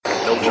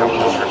No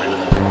challenges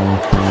remaining.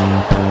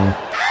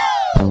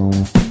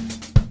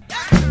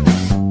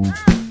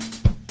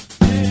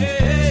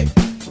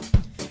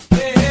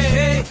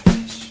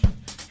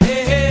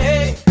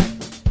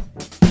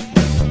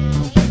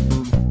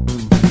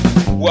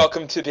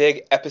 Welcome to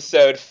big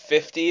episode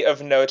 50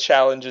 of No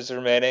Challenges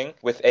Remaining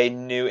with a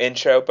new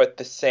intro but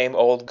the same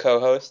old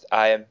co-host.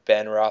 I am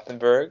Ben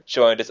Rothenberg,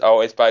 joined as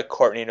always by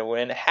Courtney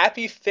Nguyen.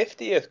 Happy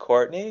 50th,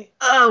 Courtney.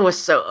 Oh, we're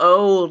so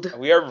old.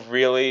 We are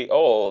really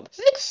old. It's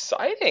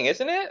exciting,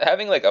 isn't it?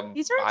 Having like a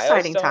These are milestone?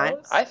 exciting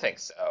times. I think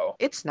so.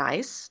 It's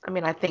nice. I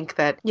mean, I think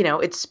that,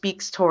 it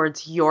speaks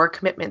towards your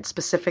commitment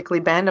specifically,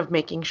 Ben, of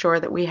making sure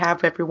that we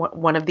have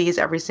one of these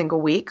every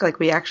single week. Like,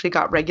 we actually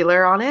got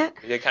regular on it.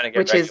 We did kind of get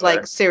which regular. Is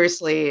like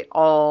seriously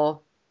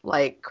all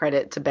like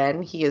credit to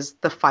Ben. He is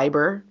the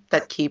fiber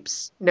that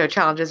keeps No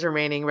Challenges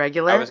Remaining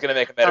regular. I was going to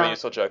make a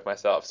Metamucil joke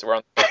myself, so we're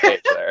on the same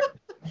page there.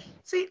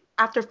 See,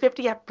 after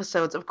 50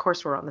 episodes, of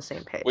course we're on the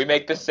same page. We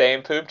make the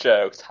same poop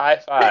jokes. High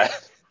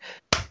five.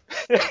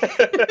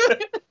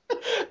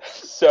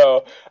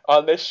 So,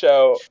 on this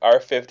show, our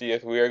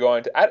 50th, we are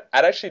going to...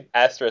 I'd actually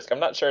asterisk.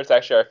 I'm not sure it's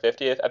actually our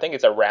 50th. I think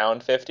it's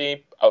around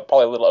 50.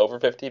 Probably a little over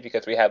 50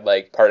 because we had,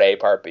 like, part A,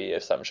 part B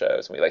of some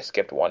shows. And we, like,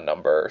 skipped one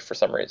number for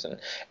some reason.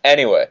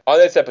 Anyway, on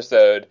this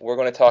episode, we're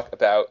going to talk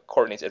about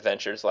Courtney's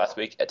adventures last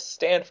week at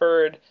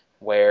Stanford,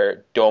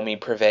 where Domi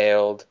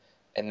prevailed.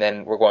 And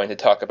then we're going to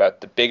talk about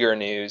the bigger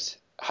news,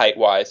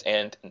 height-wise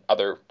and in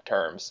other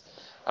terms,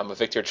 with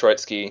Viktor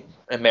Troitsky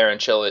and Marin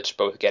Cilic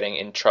both getting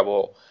in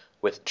trouble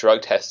with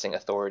drug testing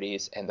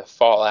authorities and the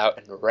fallout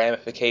and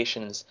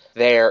ramifications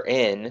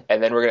therein.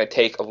 And then we're going to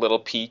take a little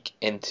peek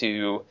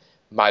into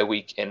my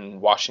week in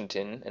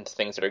Washington and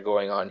things that are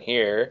going on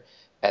here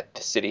at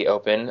the City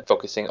Open,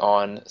 focusing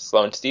on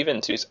Sloane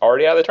Stephens, who's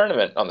already out of the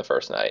tournament on the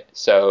first night.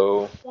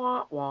 So,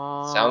 wah,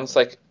 wah. Sounds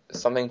like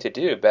something to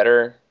do. Got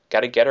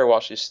to get her while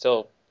she's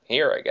still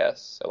here, I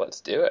guess. So let's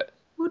do it.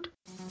 Woot.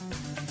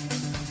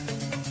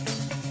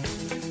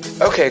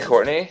 Okay,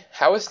 Courtney,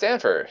 how was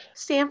Stanford?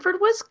 Stanford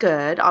was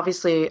good.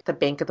 Obviously, the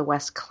Bank of the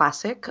West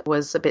Classic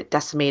was a bit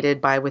decimated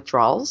by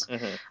withdrawals.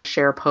 Mm-hmm.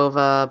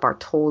 Sharapova,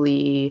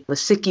 Bartoli,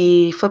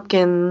 Lisicki,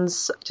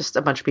 Flipkins, just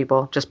a bunch of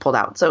people just pulled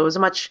out. So it was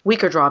a much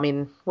weaker draw. I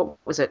mean, what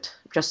was it?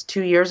 Just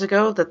 2 years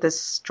ago that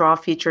this draw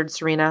featured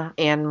Serena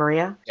and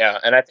Maria? Yeah,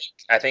 and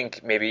I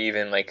think maybe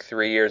even like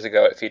 3 years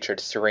ago it featured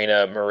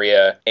Serena,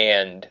 Maria,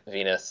 and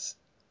Venus.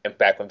 And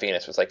back when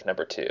Venus was like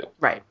number 2.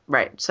 Right.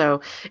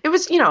 So it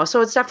was, so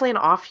it's definitely an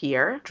off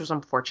year, which was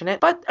unfortunate.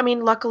 But I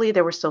mean, luckily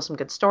there were still some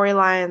good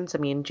storylines. I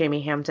mean,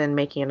 Jamie Hampton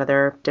making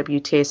another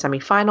WTA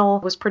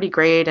semifinal was pretty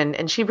great.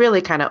 And she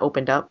really kind of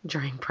opened up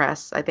during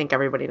press. I think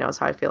everybody knows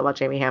how I feel about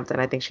Jamie Hampton.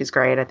 I think she's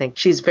great. I think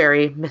she's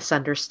very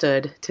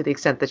misunderstood to the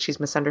extent that she's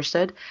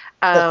misunderstood.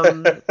 But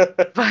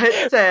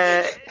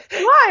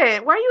why?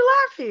 Why are you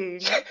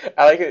laughing?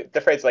 I like the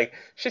phrase like,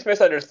 she's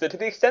misunderstood to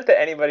the extent that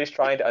anybody's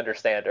trying to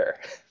understand her.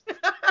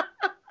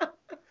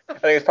 I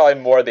think it's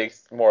probably more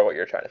what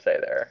you're trying to say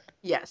there.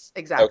 Yes,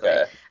 exactly.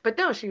 Okay. But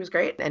no, she was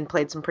great and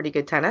played some pretty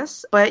good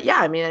tennis. But yeah,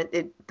 I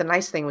mean, the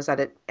nice thing was that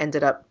it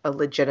ended up a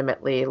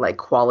legitimately like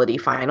quality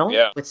final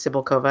with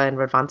Cibulkova and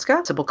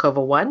Radwanska.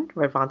 Cibulkova won,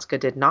 Radwanska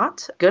did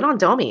not. Good on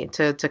Domi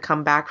to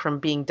come back from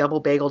being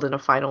double bageled in a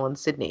final in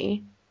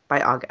Sydney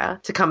by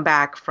Aga, to come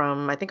back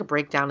from, I think, a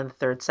breakdown in the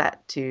third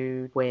set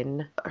to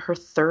win her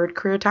third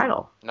career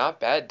title. Not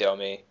bad,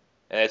 Domi.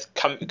 And it's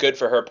good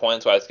for her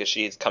points-wise because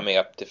she's coming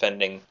up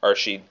defending, or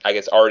she, I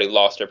guess, already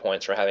lost her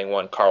points from having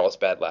won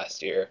Carlsbad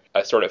last year.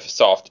 A sort of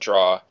soft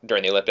draw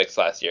during the Olympics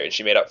last year, and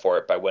she made up for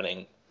it by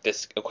winning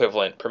this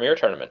equivalent premier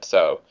tournament.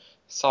 So,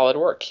 solid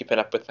work keeping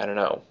up with,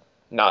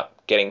 not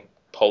getting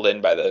pulled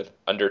in by the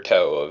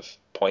undertow of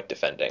point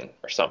defending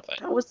or something.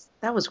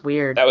 That was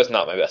weird. That was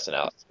not my best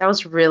analysis. That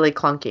was really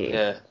clunky.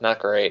 Yeah, not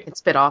great.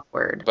 It's a bit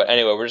awkward. But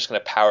anyway, we're just going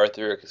to power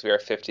through because we are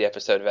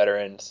 50-episode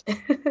veterans.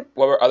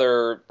 What were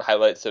other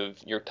highlights of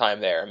your time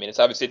there? I mean, it's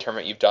obviously a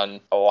tournament you've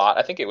done a lot.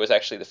 I think it was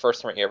actually the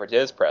first tournament you ever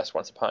did as press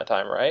once upon a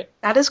time, right?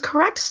 That is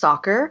correct,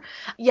 Stalker.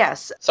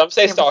 Yes. Some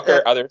say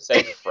stalker, others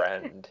say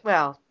friend.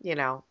 Well,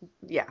 yeah,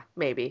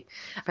 maybe.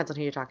 Depends on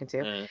who you're talking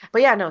to.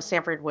 But yeah, no,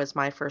 Stanford was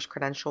my first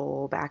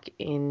credential back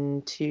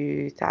in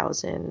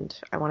 2000,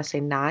 I want to say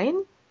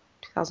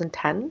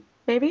 2010,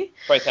 maybe?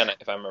 2010,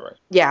 if I remember.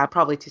 Yeah,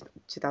 probably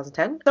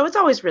 2010. So it's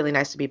always really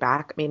nice to be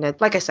back. I mean,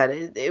 like I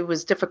said, it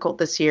was difficult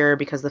this year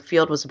because the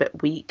field was a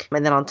bit weak.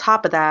 And then on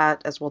top of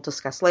that, as we'll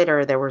discuss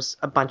later, there was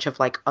a bunch of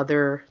like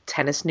other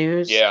tennis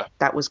news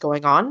that was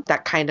going on.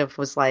 That kind of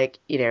was like,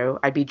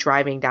 I'd be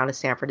driving down to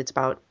Stanford. It's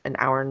about an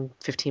hour and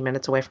 15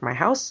 minutes away from my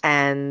house.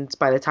 And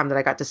by the time that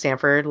I got to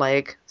Stanford,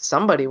 like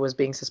somebody was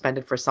being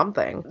suspended for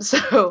something.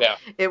 So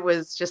it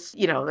was just,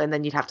 and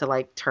then you'd have to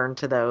like turn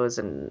to those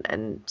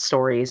and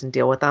stories and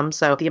deal with them.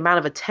 So the amount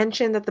of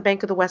attention that the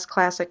Bank of the West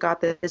Classic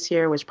got this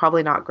year was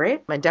probably not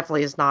great. It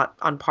definitely is not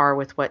on par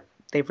with what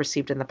they've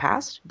received in the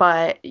past.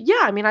 But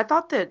yeah, I mean, I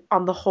thought that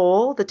on the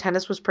whole, the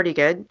tennis was pretty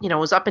good. You know,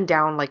 it was up and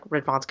down. Like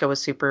Radwanska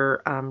was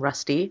super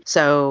rusty.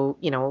 So,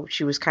 you know,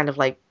 she was kind of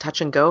like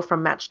touch and go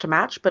from match to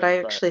match. But I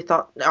actually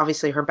thought,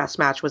 obviously, her best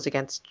match was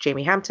against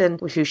Jamie Hampton,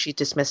 who she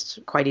dismissed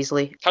quite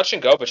easily. Touch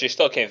and go, but she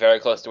still came very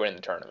close to winning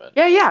the tournament.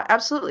 Yeah,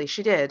 absolutely.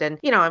 She did. And,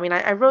 you know, I mean,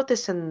 I wrote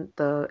this in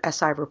the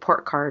SI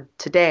report card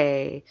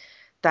today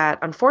that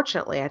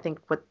unfortunately, I think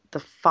what the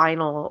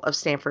final of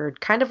Stanford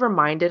kind of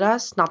reminded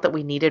us, not that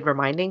we needed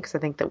reminding, because I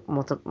think that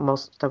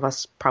most of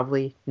us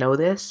probably know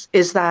this,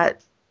 is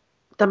that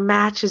the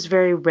match is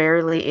very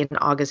rarely in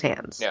Aga's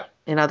hands. Yeah.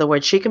 In other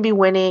words, she can be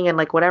winning and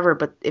like whatever,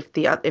 but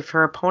if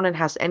her opponent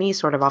has any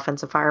sort of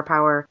offensive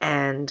firepower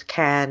and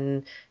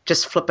can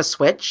just flip a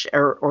switch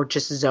or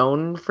just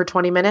zone for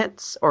 20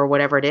 minutes or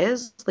whatever it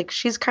is, like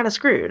she's kind of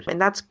screwed.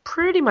 And that's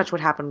pretty much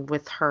what happened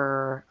with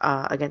her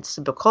against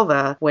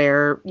Sibylkova,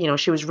 where, you know,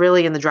 she was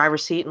really in the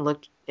driver's seat and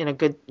looked in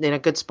a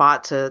good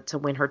spot to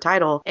win her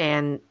title,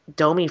 and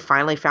Domi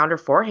finally found her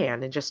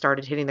forehand and just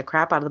started hitting the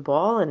crap out of the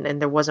ball,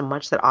 and there wasn't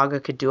much that Aga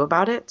could do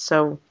about it.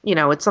 So, you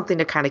know, it's something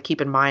to kind of keep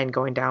in mind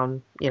going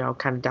down, you know,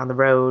 kind of down the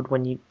road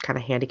when you kind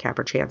of handicap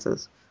her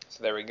chances.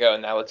 So there we go.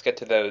 Now let's get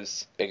to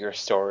those bigger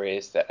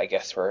stories that I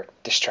guess were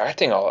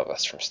distracting all of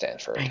us from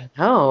Stanford. I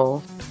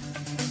know.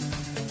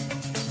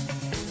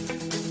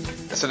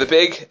 So the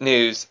big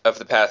news of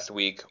the past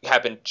week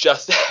happened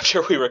just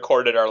after we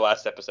recorded our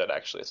last episode,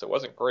 actually, so it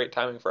wasn't great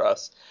timing for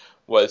us,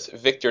 was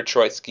Viktor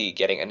Troicki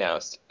getting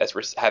announced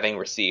as having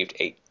received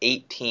a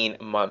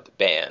 18-month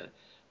ban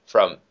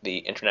from the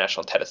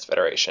International Tennis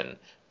Federation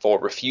for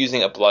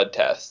refusing a blood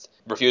test.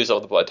 Refusal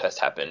of the blood test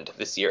happened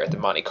this year at the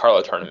Monte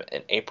Carlo tournament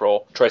in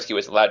April. Troicki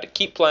was allowed to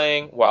keep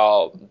playing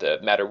while the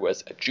matter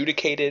was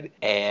adjudicated,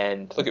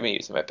 and look at me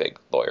using my big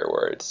lawyer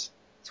words.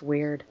 It's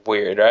weird.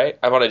 Weird, right?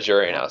 I'm on a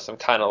jury now, so I'm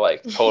kind of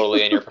like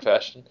totally in your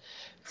profession.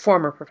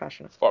 Former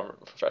profession.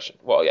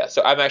 Well, yeah,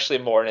 so I'm actually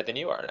more in it than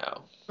you are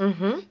now.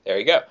 Mm-hmm. There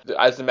you go.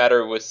 As the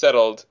matter was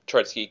settled,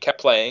 Troicki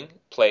kept playing,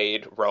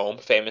 played Rome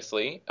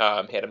famously.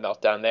 He had a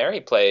meltdown there. He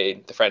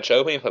played the French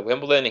Open, he played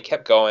Wimbledon, he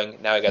kept going.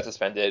 Now he got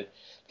suspended.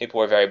 People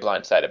were very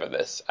blindsided by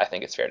this, I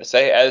think it's fair to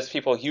say, as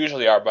people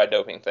usually are by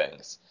doping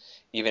things,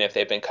 even if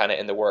they've been kind of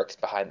in the works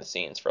behind the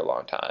scenes for a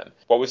long time.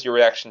 What was your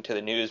reaction to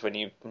the news when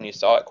you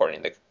saw it, Courtney,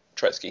 that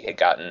Troicki had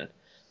gotten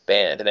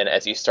banned, and then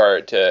as you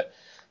started to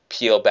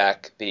peel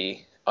back the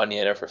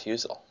onion of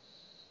refusal?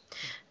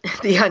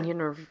 The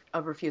onion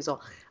of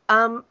refusal.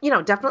 You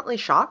know, definitely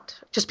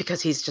shocked, just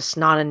because he's just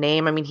not a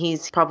name. I mean,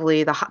 he's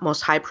probably the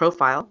most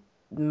high-profile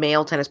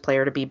male tennis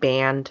player to be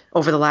banned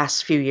over the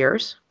last few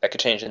years. That could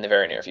change in the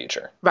very near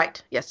future.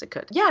 Right. Yes, it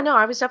could. Yeah, no,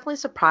 I was definitely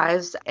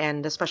surprised,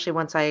 and especially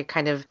once I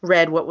kind of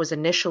read what was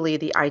initially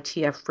the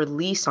ITF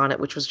release on it,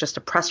 which was just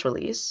a press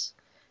release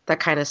that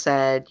kind of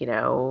said, you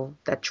know,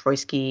 that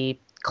Troicki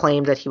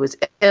claimed that he was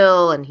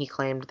ill, and he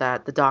claimed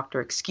that the doctor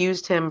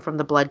excused him from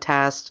the blood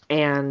test,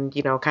 and,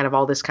 you know, kind of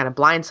all this kind of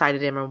blindsided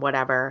him and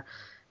whatever.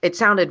 It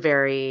sounded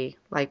very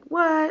like,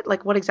 what?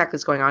 Like, what exactly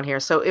is going on here?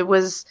 So it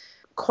was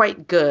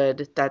quite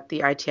good that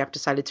the ITF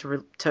decided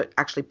to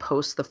actually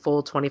post the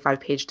full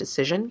 25-page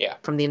decision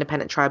from the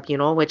independent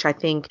tribunal, which I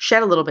think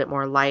shed a little bit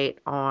more light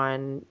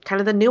on kind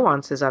of the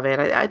nuances of it.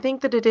 I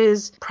think that it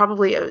is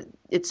probably,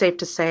 it's safe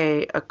to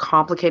say, a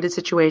complicated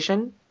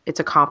situation. It's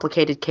a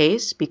complicated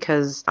case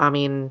because, I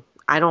mean,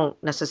 I don't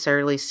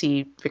necessarily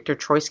see Viktor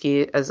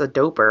Troicki as a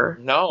doper.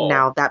 No.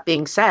 Now, that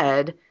being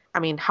said, I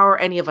mean, how are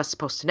any of us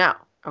supposed to know?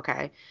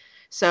 Okay.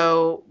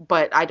 So,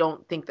 but I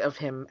don't think of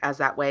him as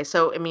that way.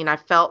 So, I mean, I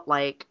felt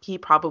like he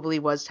probably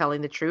was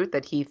telling the truth,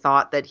 that he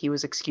thought that he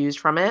was excused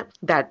from it.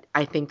 That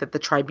I think that the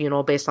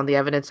tribunal, based on the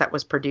evidence that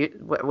was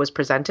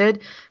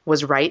presented,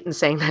 was right in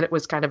saying that it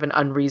was kind of an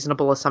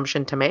unreasonable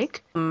assumption to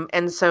make.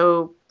 And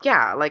so,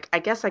 yeah, like, I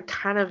guess I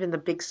kind of, in the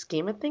big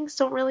scheme of things,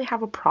 don't really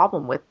have a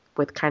problem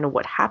with kind of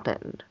what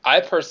happened.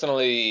 I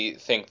personally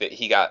think that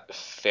he got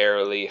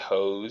fairly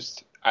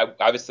hosed.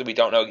 Obviously, we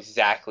don't know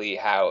exactly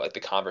how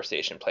the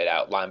conversation played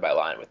out line by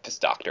line with this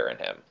doctor and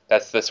him.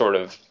 That's the sort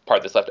of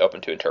part that's left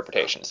open to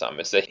interpretation. Some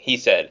it's the he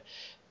said,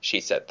 she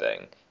said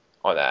thing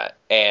on that,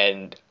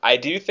 and I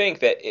do think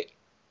that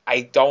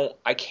I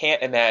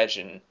can't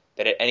imagine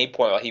that at any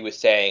point while he was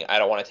saying, "I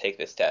don't want to take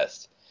this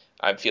test,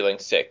 I'm feeling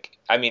sick."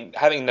 I mean,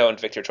 having known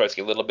Viktor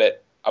Troicki a little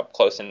bit up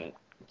close and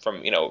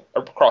from, you know,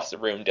 across the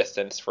room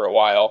distance for a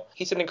while,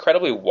 he's an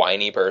incredibly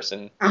whiny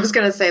person. I was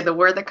going to say, the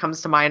word that comes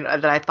to mind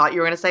that I thought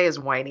you were going to say is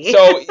whiny.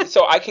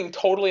 So I can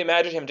totally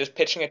imagine him just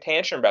pitching a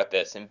tantrum about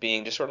this and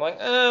being just sort of like,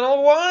 I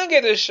don't want to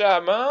get this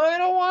shot, Mom. I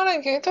don't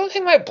want to don't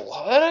take my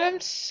blood. I'm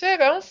sick.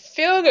 I don't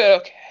feel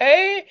good,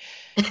 okay?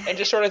 And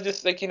just sort of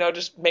just like, you know,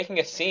 just making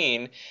a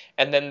scene,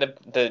 and then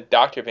the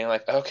doctor being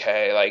like,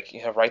 okay, like,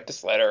 you know, write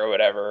this letter or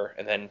whatever,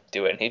 and then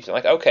do it. And he's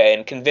like, okay,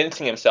 and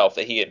convincing himself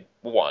that he had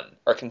won,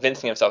 or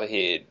convincing himself that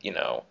he had, you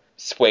know,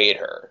 swayed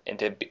her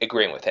into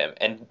agreeing with him.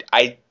 And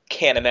I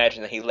can't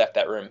imagine that he left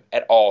that room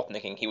at all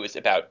thinking he was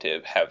about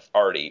to have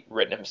already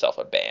written himself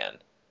a ban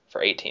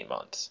for 18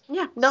 months.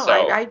 Yeah, no,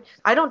 So,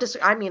 I don't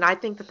disagree. I mean, I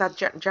think that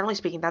generally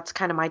speaking, that's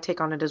kind of my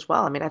take on it as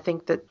well. I mean, I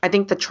think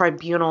the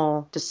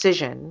tribunal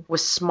decision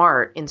was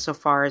smart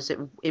insofar as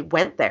it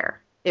went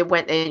there. It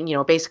went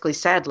and, basically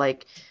said,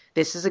 like,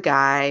 this is a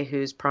guy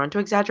who's prone to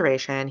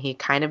exaggeration. He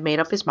kind of made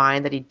up his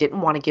mind that he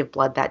didn't want to give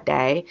blood that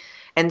day.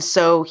 And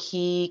so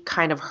he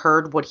kind of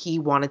heard what he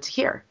wanted to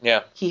hear.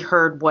 yeah. He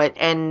heard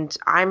and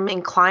I'm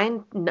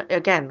inclined,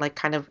 again, like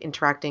kind of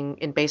interacting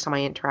and based on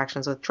my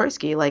interactions with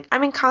Troitsky, like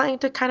I'm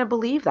inclined to kind of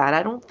believe that.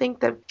 I don't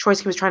think that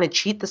Troitsky was trying to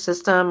cheat the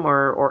system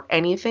or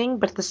anything,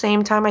 but at the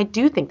same time, I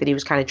do think that he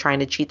was kind of trying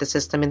to cheat the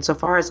system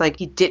insofar as like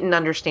he didn't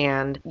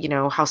understand,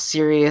 how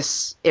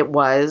serious it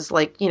was.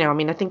 Like, I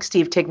mean, I think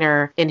Steve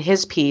Tigner in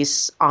his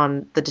piece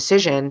on the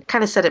decision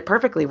kind of said it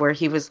perfectly where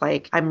he was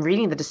like, I'm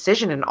reading the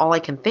decision and all I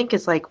can think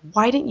is like,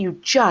 why didn't you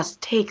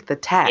just take the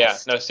test? Yeah,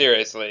 no,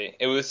 seriously.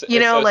 It's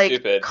so like,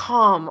 stupid.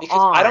 Come because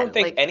on. I don't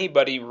think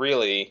anybody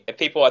really, and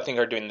people I think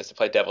are doing this to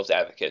play devil's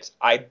advocates,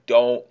 I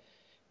don't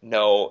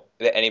know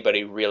that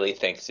anybody really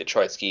thinks that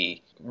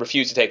Troitsky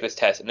refused to take this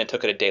test and then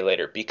took it a day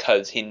later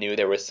because he knew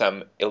there was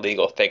some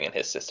illegal thing in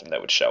his system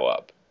that would show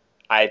up.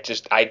 I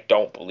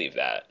don't believe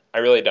that. I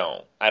really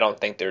don't. I don't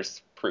think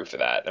there's proof of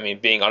that. I mean,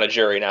 being on a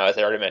jury now, as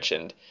I already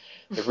mentioned,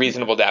 the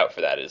reasonable doubt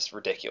for that is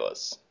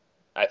ridiculous.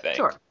 I think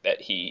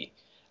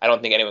I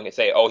don't think anyone can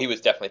say, oh, he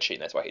was definitely cheating,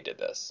 that's why he did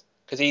this.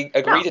 Because he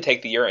agreed to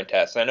take the urine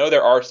test. And I know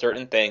there are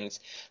certain things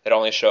that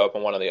only show up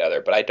on one or the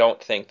other, but I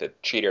don't think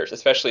that cheaters,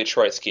 especially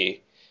Troitsky,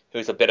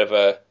 who's a bit of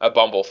a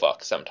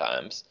bumblefuck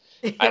sometimes,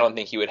 I don't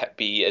think he would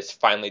be as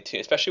finely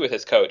tuned, especially with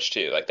his coach,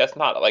 too. Like, that's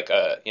not like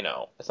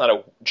it's not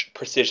a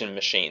precision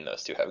machine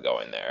those two have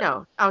going there.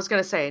 No, I was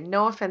going to say,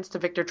 no offense to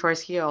Viktor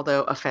Troitsky,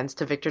 although offense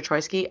to Viktor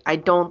Troitsky, I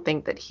don't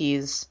think that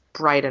he's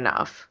bright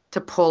enough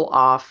to pull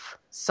off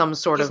some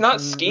sort of. He's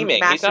not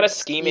scheming. He's not a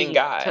scheming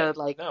guy.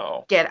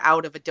 To get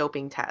out of a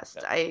doping test.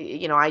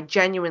 No. I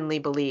genuinely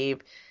believe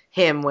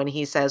him when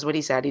he says what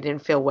he said. He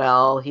didn't feel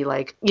well. He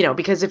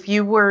because if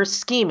you were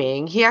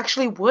scheming, he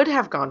actually would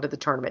have gone to the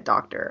tournament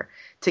doctor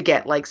to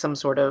get like some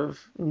sort of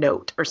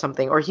note or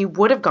something, or he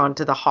would have gone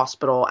to the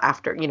hospital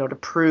after, to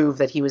prove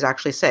that he was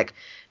actually sick.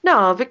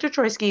 No, Viktor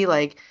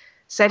Troitsky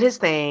said his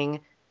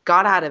thing,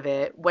 got out of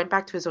it, went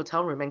back to his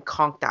hotel room and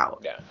conked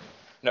out. Yeah.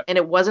 No. And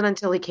it wasn't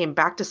until he came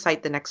back to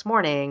site the next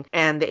morning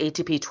and the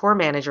ATP tour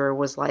manager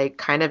was like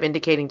kind of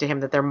indicating to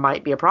him that there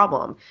might be a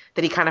problem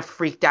that he kind of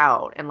freaked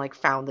out and like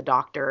found the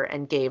doctor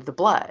and gave the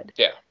blood.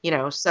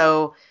 Yeah.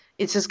 So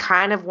it's just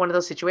kind of one of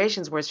those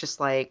situations where it's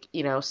just like,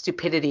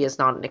 stupidity is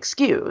not an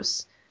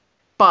excuse,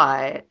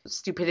 but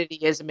stupidity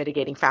is a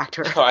mitigating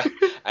factor. No,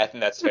 I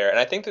think that's fair. And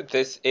I think that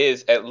this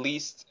is at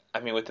least, I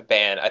mean, with the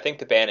ban, I think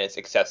the ban is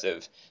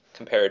excessive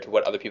compared to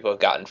what other people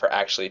have gotten for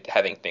actually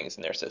having things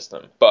in their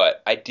system.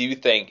 But I do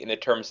think in the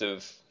terms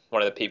of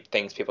one of the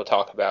things people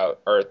talk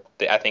about, or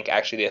I think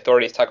actually the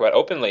authorities talk about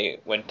openly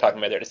when talking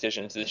about their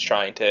decisions, is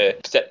trying to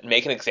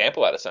make an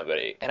example out of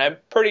somebody. And I'm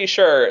pretty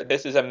sure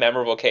this is a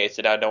memorable case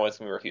that now no one's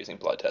going to be refusing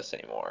blood tests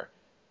anymore.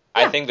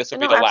 Yeah, I think this will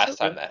be the last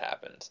time that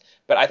happens.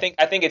 But I think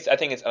it's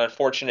an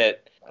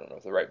unfortunate, I don't know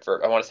if the right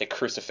verb, I want to say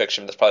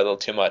crucifixion, but that's probably a little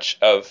too much,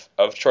 of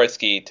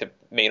Troitsky to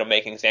make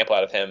an example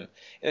out of him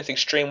in this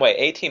extreme way.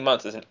 18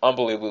 months is an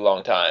unbelievably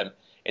long time.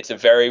 It's a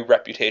very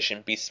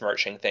reputation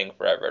besmirching thing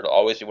forever. It'll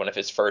always be one of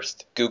his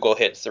first Google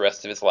hits the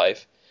rest of his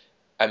life.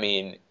 I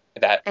mean,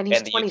 that and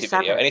the 27. YouTube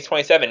video. And he's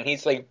 27.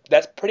 He's like,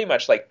 that's pretty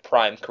much like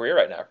prime career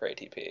right now for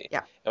ATP. Yeah.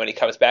 And when he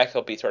comes back,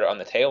 he'll be sort of on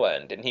the tail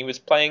end. And he was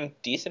playing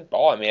decent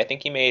ball. I mean, I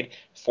think he made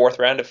 4th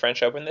round of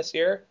French Open this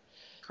year.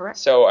 Correct.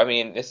 So, I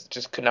mean, this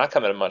just could not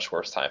come at a much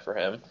worse time for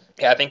him.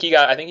 Yeah, I think he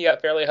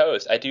got fairly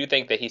hosed. I do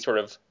think that he sort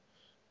of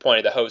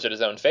pointed the hose at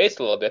his own face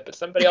a little bit, but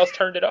somebody else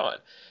turned it on.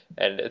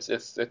 And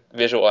it's a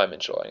visual I'm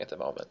enjoying at the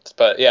moment.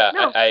 But yeah,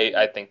 no.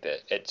 I think that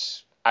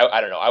it's, I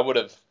don't know, I would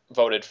have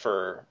voted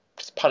for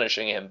just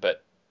punishing him,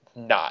 but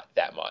not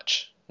that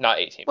much. Not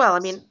 18 Well,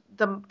 months.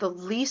 I mean, the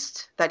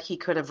least that he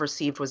could have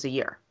received was a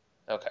year.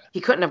 Okay. He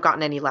couldn't have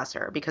gotten any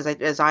lesser because,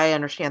 as I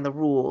understand the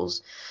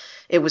rules,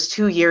 it was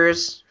 2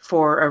 years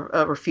for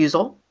a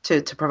refusal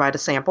to provide a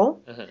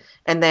sample. Mm-hmm.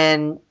 And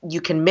then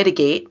you can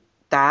mitigate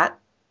that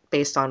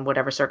based on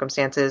whatever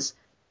circumstances,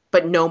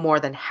 but no more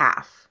than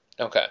half.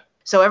 Okay.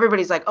 So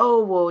everybody's like,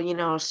 oh, well,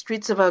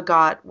 Strycova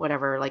got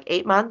whatever, like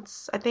 8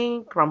 months, I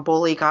think.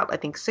 Romboli got, I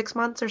think, 6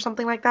 months or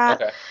something like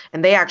that. Okay.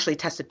 And they actually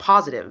tested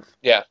positive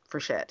for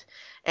shit.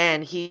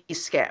 And he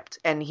skipped.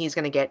 And he's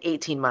going to get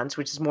 18 months,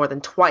 which is more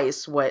than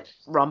twice what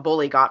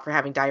Romboli got for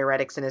having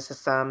diuretics in his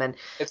system. And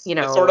it's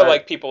sort of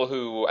like people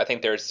who, I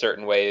think there's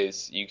certain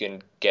ways you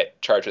can get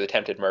charged with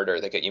attempted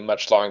murder that get you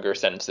much longer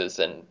sentences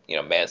than,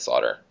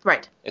 manslaughter.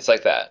 Right. It's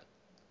like that.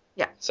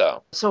 Yeah.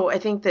 So I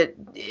think that,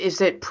 is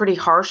it pretty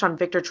harsh on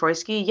Viktor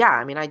Troitsky? Yeah.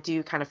 I mean, I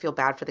do kind of feel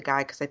bad for the guy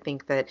because I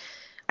think that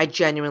I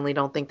genuinely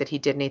don't think that he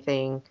did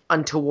anything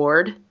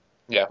untoward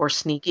or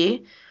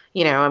sneaky.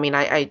 I mean,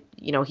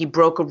 he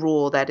broke a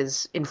rule that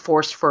is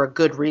enforced for a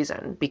good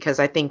reason, because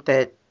I think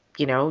that,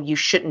 you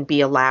shouldn't be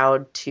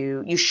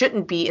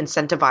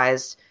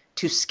incentivized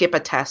to skip a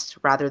test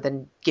rather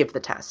than give the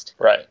test.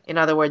 Right. In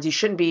other words, you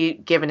shouldn't be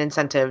given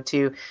incentive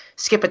to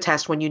skip a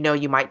test when you know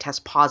you might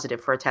test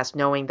positive for a test,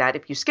 knowing that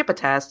if you skip a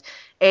test,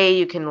 A,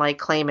 you can like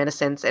claim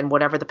innocence and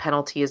whatever the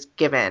penalty is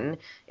given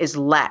is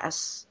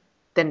less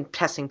than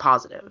testing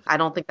positive. I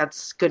don't think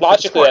that's good.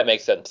 Logically, that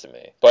makes sense to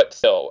me. But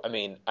still, I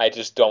mean, I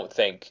just don't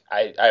think,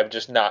 I'm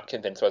just not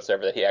convinced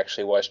whatsoever that he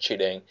actually was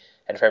cheating.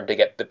 And for him to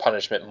get the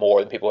punishment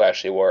more than people who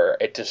actually were,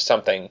 it just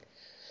something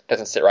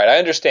doesn't sit right. I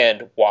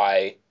understand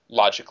why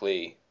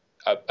logically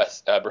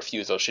a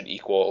refusal should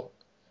equal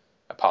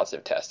a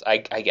positive test. I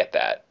get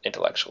that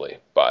intellectually,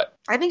 but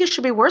I think it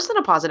should be worse than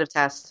a positive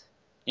test.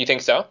 You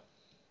think so?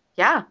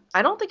 Yeah,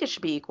 I don't think it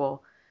should be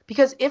equal.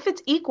 Because if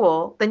it's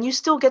equal, then you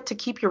still get to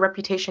keep your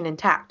reputation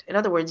intact. In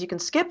other words, you can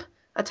skip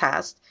a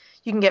test,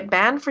 you can get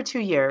banned for 2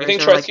 years. You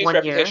think or like Trotsky's 1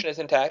 reputation year. is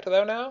intact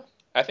though now?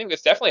 I think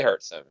this definitely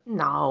hurts him.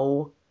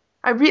 No.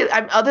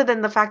 Other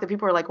than the fact that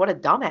people are like, what a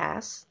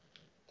dumbass.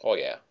 Oh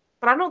yeah.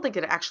 But I don't think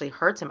it actually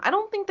hurts him. I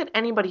don't think that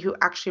anybody who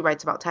actually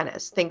writes about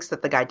tennis thinks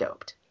that the guy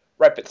doped.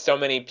 Right, but so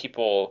many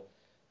people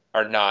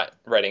are not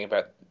writing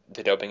about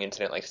the doping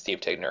incident like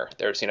Steve Tigner.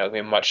 There's, going to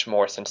be much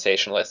more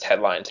sensationalist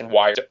headlines and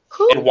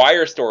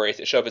wire stories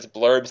that show up as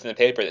blurbs in the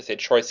paper that say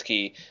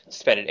Troitsky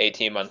suspended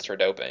 18 months for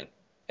doping. And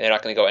they're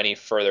not going to go any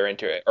further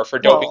into it. Or for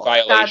doping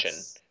violation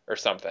or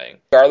something.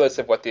 Regardless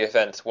of what the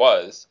offense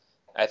was,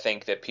 I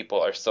think that people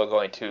are still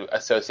going to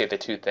associate the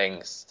two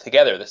things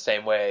together the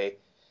same way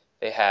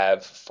they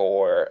have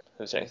for,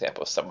 who's an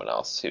example of someone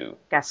else who...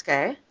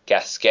 Gasquet.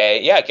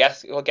 Yeah,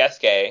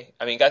 Gasquet.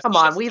 I mean, Gasquet. Come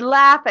on, we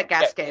laugh at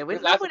Gasquet. Yeah,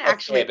 no one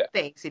actually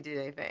thinks he did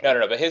anything.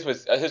 No, but his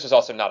was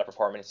also not a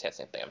performance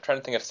enhancing thing. I'm trying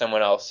to think of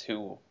someone else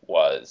who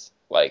was,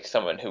 like,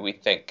 someone who we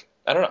think...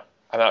 I don't know.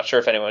 I'm not sure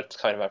if anyone's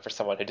coming to mind for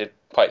someone who did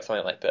quite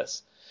something like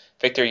this.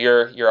 Victor,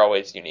 you're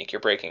always unique.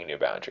 You're breaking new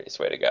boundaries.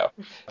 Way to go.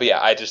 But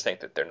yeah, I just think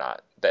that they're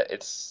not... That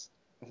it's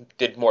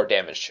did more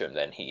damage to him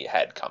than he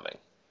had coming.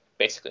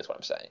 Basically is what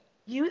I'm saying.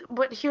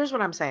 But here's what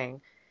I'm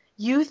saying.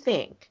 You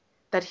think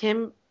that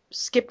him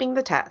skipping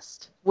the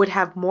test would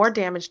have more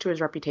damage to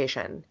his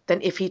reputation than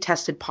if he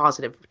tested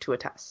positive to a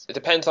test? It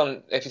depends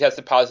on if he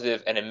tested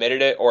positive and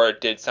admitted it, or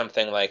did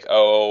something like,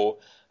 oh,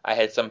 I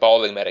had some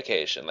balding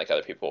medication, like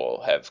other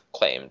people have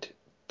claimed.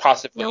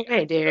 Possibly. No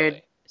way,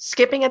 dude.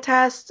 Skipping a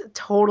test,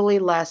 totally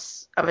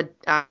less of a...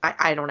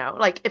 I don't know.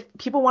 Like, if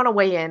people want to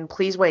weigh in,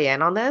 please weigh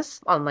in on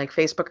this on, like,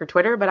 Facebook or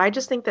Twitter. But I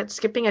just think that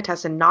skipping a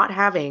test and not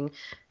having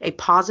a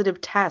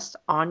positive test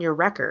on your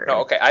record...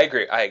 No, okay, I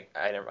agree. I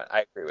never mind.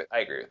 I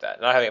agree with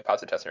that. Not having a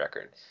positive test on your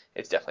record,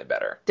 it's definitely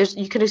better.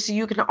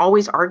 You can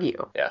always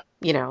argue.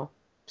 Yeah.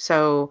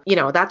 So,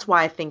 that's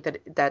why I think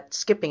that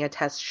skipping a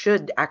test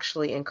should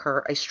actually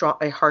incur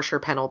a harsher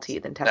penalty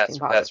than testing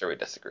positive. That's where we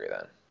disagree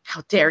then.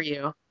 How dare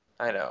you?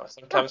 I know.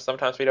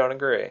 Sometimes we don't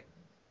agree.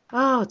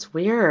 Oh, it's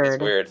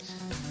weird. It's weird.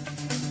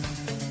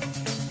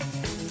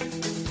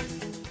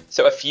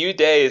 So a few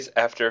days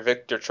after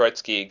Viktor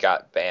Troitsky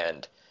got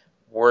banned,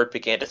 word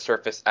began to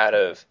surface out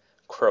of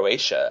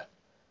Croatia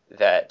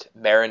that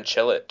Marin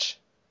Cilic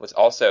was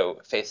also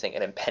facing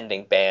an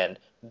impending ban.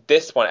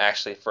 This one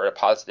actually for a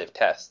positive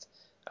test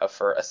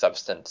for a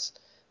substance,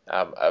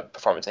 a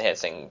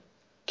performance-enhancing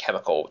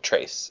chemical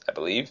trace, I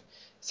believe,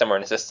 somewhere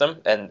in the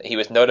system. And he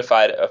was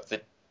notified of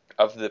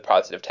the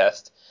positive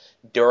test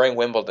during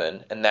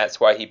Wimbledon, and that's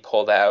why he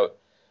pulled out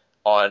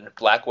on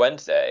Black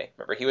Wednesday.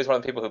 Remember, he was one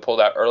of the people who pulled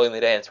out early in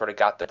the day and sort of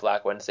got the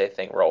Black Wednesday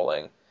thing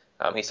rolling.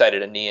 He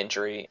cited a knee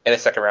injury in a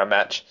second-round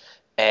match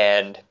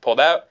and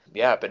pulled out.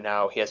 Yeah, but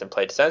now he hasn't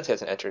played since. He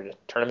hasn't entered a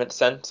tournament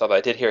since, although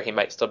I did hear he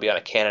might still be on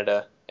a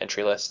Canada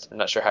entry list. I'm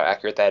not sure how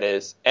accurate that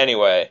is.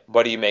 Anyway,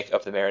 what do you make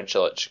of the Marin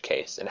Cilic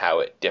case and how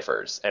it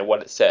differs and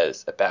what it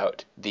says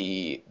about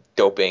the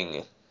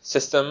doping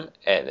system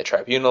and the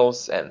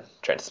tribunals and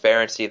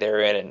transparency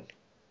therein, and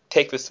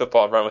take this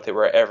football and run with it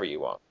wherever you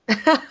want?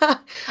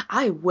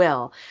 I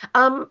will.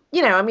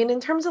 In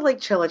terms of like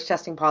Cilic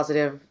testing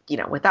positive,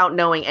 without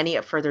knowing any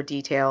further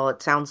detail,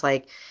 it sounds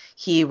like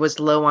he was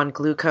low on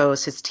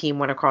glucose. His team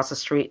went across the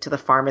street to the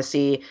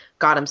pharmacy,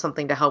 got him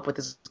something to help with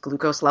his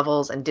glucose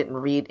levels, and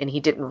he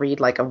didn't read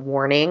like a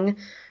warning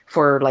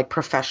for like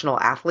professional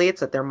athletes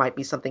that there might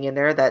be something in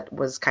there that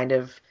was kind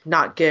of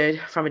not good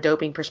from a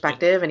doping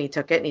perspective, and he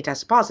took it and he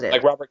tested positive.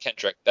 Like Robert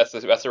Kendrick. That's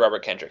the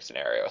Robert Kendrick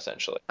scenario,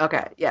 essentially.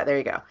 Okay, yeah, there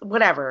you go.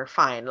 Whatever,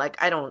 fine. Like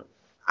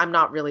I'm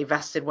not really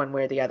vested one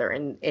way or the other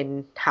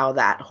in how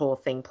that whole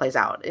thing plays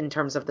out in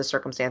terms of the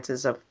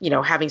circumstances of,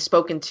 having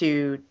spoken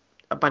to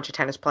a bunch of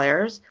tennis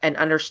players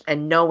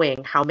and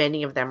knowing how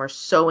many of them are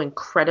so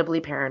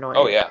incredibly paranoid.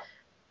 Oh, yeah.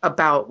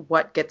 About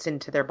what gets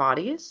into their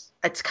bodies.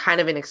 It's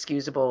kind of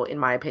inexcusable, in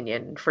my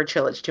opinion, for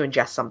Cilic to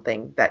ingest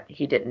something that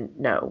he didn't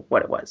know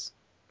what it was.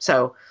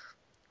 So,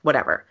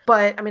 whatever.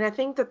 But, I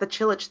think that the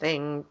Cilic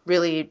thing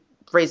really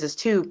raises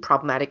two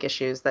problematic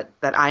issues that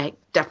I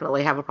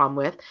definitely have a problem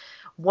with.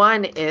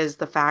 One is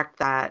the fact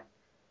that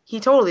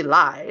he totally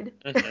lied,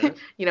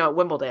 at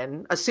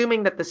Wimbledon,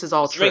 assuming that this is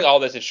all true. Assuming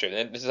all this is true.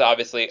 And this is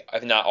obviously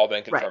have not all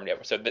been confirmed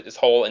yet. So this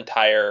whole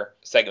entire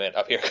segment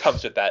up here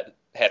comes with that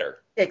header.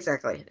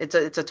 Exactly. It's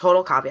a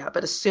total caveat.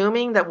 But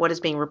assuming that what is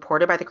being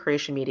reported by the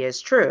Croatian media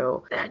is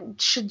true,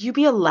 should you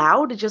be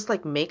allowed to just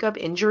like make up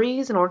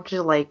injuries in order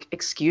to like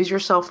excuse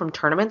yourself from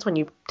tournaments when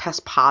you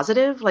test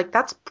positive? Like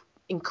that's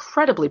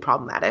incredibly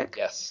problematic.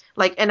 Yes.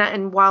 Like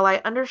and while I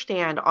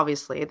understand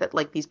obviously that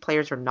like these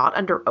players are not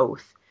under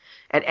oath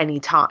at any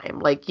time,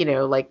 like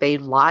like they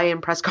lie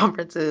in press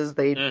conferences,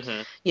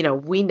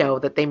 Mm-hmm. we know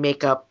that they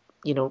make up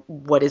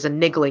what is a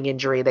niggling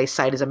injury they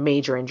cite as a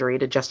major injury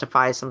to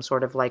justify some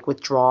sort of like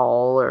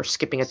withdrawal or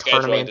skipping a Scheduling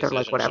tournament or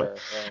like decision, whatever.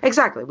 sure. Yeah.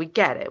 Exactly. We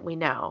get it. We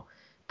know.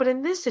 But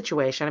in this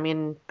situation, I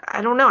mean,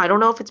 I don't know. I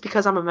don't know if it's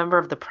because I'm a member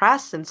of the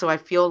press, and so I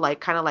feel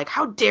like kind of like,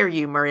 how dare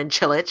you, Marin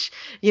Cilic,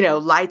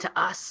 lie to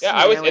us? Yeah,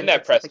 I was in and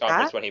that stuff press like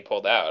conference that. when he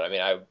pulled out. I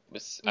mean, I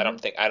Mhm. I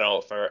don't know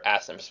if I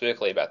asked him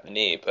specifically about the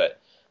knee, but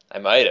I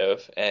might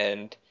have,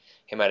 and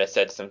he might have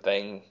said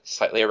something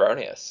slightly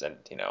erroneous. And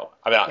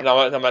I mean,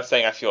 Yeah. I'm not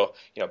saying I feel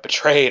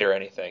betrayed or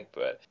anything,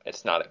 but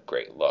it's not a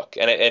great look.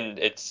 And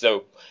it's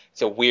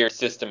a weird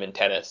system in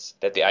tennis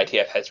that the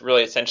ITF has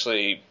really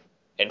essentially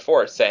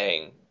enforced,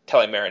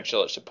 telling Marin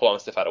Cilic to pull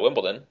himself out of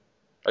Wimbledon,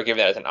 or giving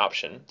that as an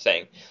option,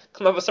 saying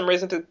come up with some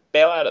reason to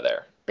bail out of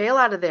there. Bail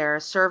out of there,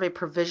 serve a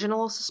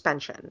provisional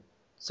suspension.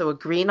 So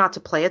agree not to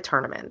play a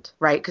tournament,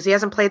 right? Because he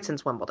hasn't played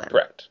since Wimbledon.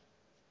 Correct.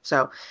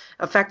 So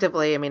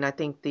effectively, I mean, I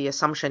think the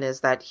assumption is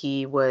that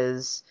he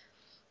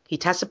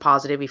tested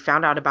positive. He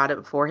found out about it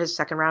before his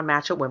second round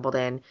match at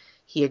Wimbledon.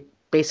 He had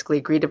basically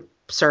agreed to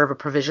serve a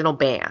provisional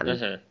ban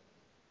Mm-hmm.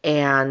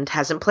 and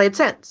hasn't played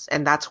since.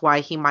 And that's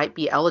why he might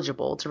be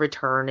eligible to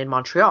return in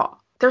Montreal.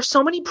 There's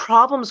so many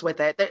problems with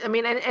it. I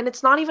mean, and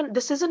it's not even,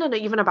 this isn't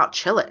even about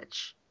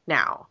Cilic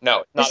now.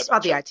 No, This not is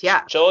about about the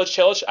ITF.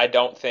 Chilich, I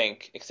don't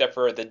think, except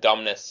for the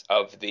dumbness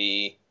of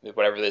the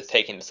whatever the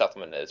taking the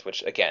supplement is,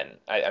 which again,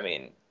 I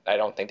mean, I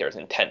don't think there was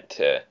intent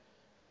to Right.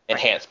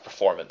 enhance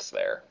performance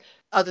there.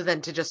 Other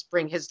than to just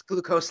bring his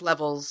glucose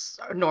levels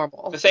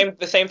normal. The same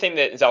thing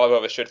that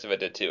Zalibova Strycova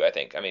did too, I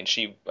think. I mean,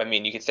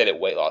 you could say that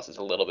weight loss is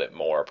a little bit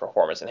more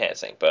performance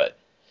enhancing, but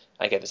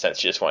I get the sense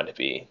she just wanted to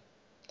be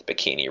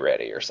bikini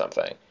ready or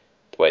something.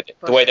 The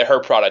way that her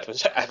product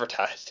was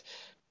advertised.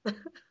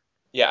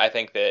 Yeah, I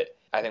think that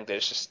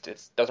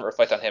it doesn't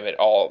reflect on him at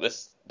all.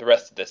 The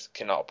rest of this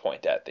can all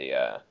point at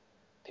the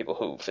people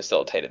who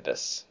facilitated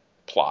this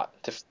plot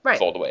to Right.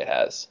 fold the way it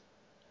has.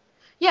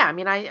 Yeah, I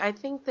mean, I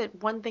think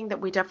that one thing that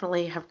we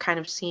definitely have kind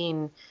of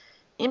seen,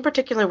 in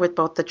particular with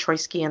both the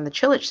Troitsky and the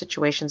Cilic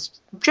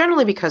situations,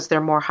 generally because they're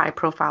more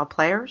high-profile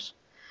players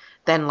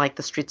than like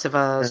the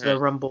Strycovas, the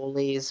Mm-hmm.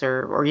 Rumbolis,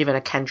 or even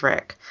a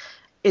Kendrick,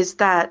 is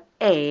that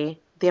the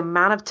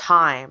amount of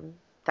time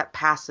that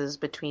passes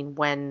between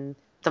when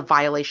the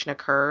violation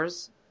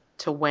occurs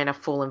to when a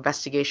full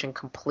investigation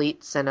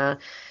completes and a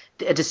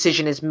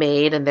decision is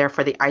made and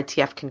therefore the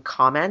ITF can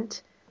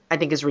comment, I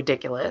think is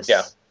ridiculous.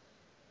 Yeah.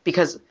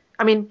 Because,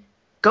 I mean,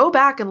 go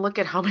back and look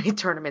at how many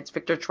tournaments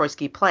Victor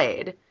Troitsky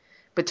played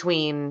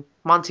between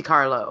Monte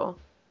Carlo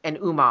and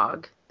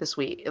Umag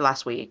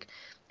last week,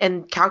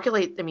 and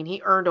calculate. I mean,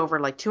 he earned over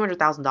like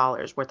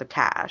 $200,000 worth of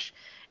cash.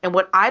 And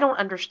what I don't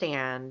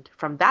understand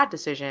from that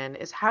decision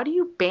is how do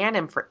you ban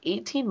him for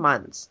 18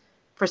 months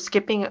for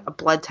skipping a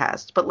blood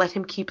test, but let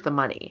him keep the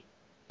money?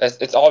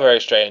 It's all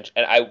very strange,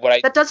 and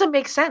That doesn't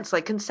make sense.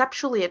 Like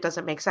conceptually, it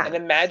doesn't make sense. and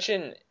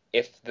imagine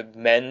if the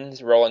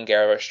men's Roland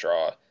Garros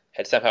draw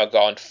had somehow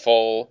gone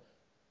full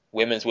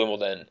women's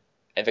Wimbledon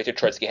and Victor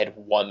Troitsky had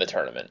won the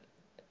tournament.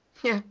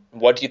 Yeah.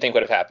 What do you think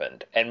would have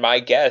happened? And my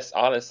guess,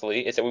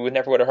 honestly, is that we would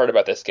have heard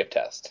about this skip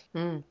test.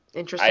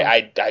 Interesting.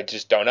 I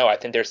just don't know. I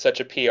think there's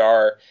such a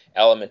PR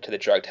element to the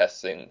drug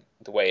testing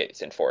the way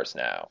it's enforced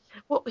now.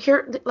 Well,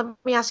 here, let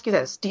me ask you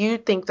this. Do you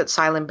think that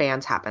silent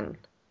bans happen?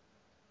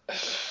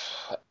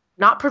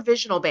 Not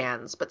provisional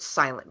bans, but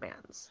silent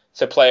bans.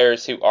 So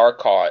players who are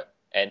caught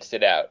and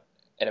sit out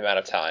an amount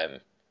of time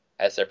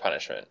as their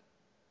punishment,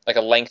 like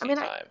a lengthy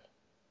time.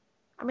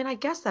 I mean, I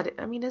guess that.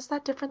 I mean, is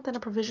that different than a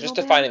provisional Just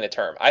ban? defining the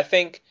term. I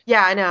think.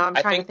 Yeah, I know. I'm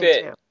I trying think to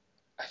think that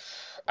too.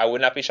 I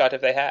would not be shocked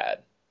if they had.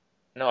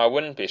 No, I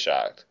wouldn't be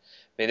shocked.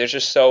 I mean, there's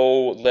just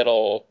so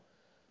little.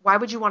 Why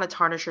would you want to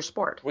tarnish your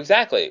sport?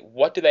 Exactly.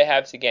 What do they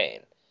have to gain?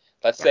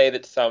 Let's Yeah. say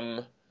that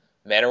some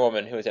man or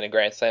woman who is in a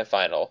Grand Slam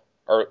final,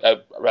 or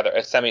rather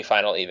a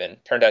semifinal even,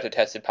 turned out to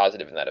tested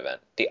positive in that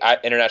event. The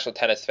International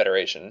Tennis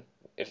Federation,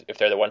 if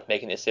they're the ones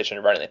making the decision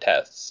and running the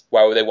tests,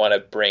 why would they want to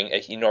bring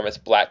an enormous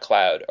black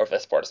cloud over the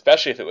sport,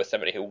 especially if it was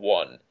somebody who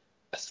won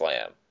a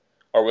slam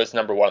or was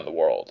number one in the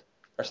world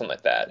or something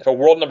like that? If a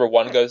world number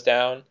one goes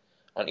down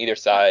on either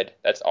side,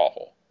 that's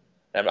awful.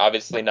 And I'm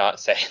obviously not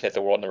saying that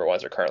the world number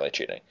ones are currently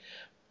cheating.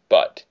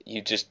 But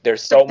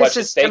there's so much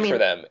at stake for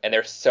them, and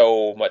there's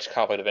so much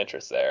conflict of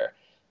interest there.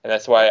 And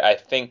that's why I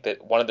think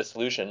that one of the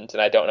solutions,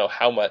 and I don't know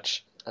how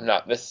much,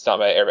 this is not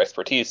my area of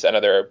expertise. I know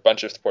there are a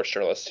bunch of sports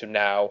journalists who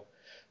now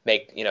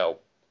make,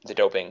 the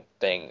doping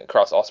thing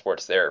across all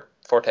sports their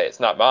forte. It's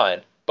not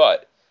mine,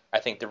 but I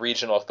think the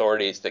regional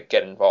authorities that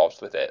get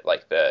involved with it,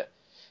 like the,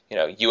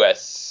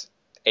 U.S.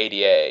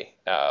 ADA,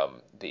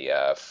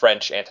 the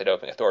French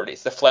anti-doping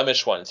authorities, the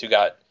Flemish ones who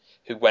got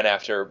who went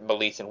after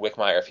Malise and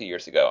Wickmeyer a few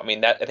years ago. I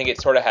mean, that I think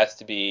it sort of has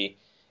to be,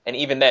 and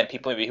even then,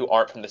 people maybe who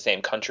aren't from the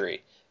same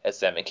country as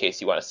them, in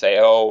case you want to say,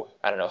 oh,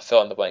 I don't know,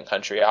 fill in the blank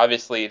country.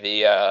 Obviously,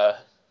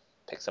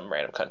 pick some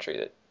random country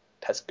that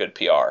has good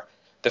PR.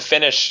 The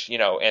Finnish,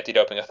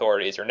 anti-doping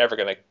authorities are never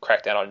going to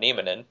crack down on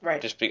Nieminen.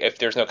 Right. If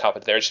there's no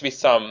competence there, it should be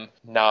some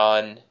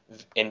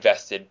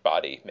non-invested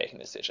body making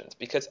decisions.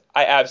 Because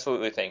I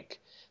absolutely think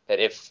that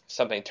if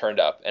something turned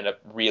up and a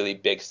really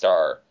big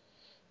star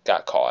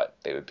got caught,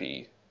 they would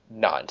be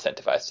not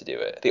incentivized to do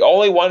it. The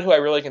only one who I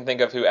really can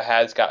think of who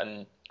has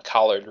gotten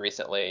collared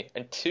recently,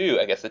 and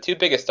the two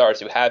biggest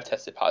stars who have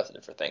tested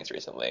positive for things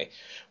recently,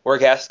 were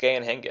Gasquet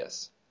and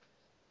Hingis.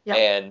 Yeah.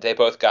 And they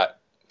both got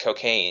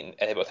cocaine,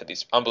 and they both had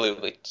these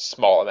unbelievably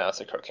small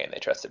amounts of cocaine they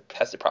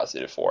tested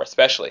positive for,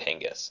 especially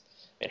Hingis.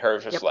 I mean,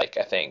 hers was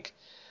I think,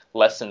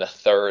 less than a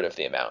third of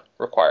the amount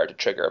required to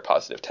trigger a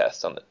positive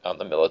test on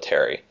the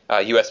military,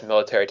 U.S.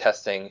 military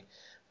testing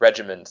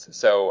regimens.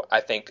 So I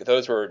think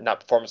those were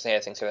not performance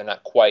enhancing, so they're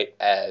not quite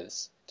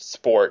as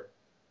sport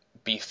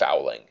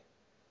befouling.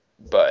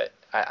 But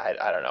I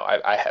don't know.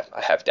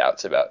 I have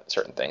doubts about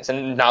certain things,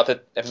 and not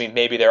that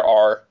maybe there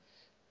are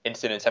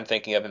incidents I'm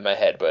thinking of in my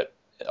head, but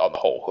on the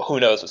whole, who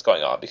knows what's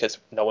going on, because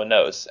no one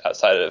knows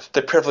outside of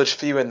the privileged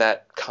few in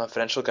that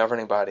confidential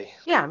governing body.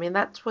 Yeah, I mean,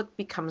 that's what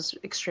becomes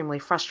extremely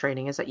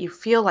frustrating, is that you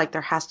feel like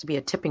there has to be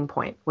a tipping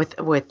point with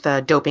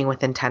doping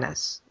within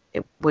tennis,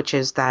 which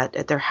is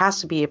that there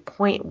has to be a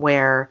point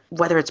where,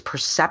 whether it's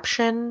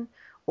perception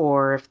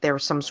or if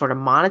there's some sort of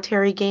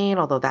monetary gain,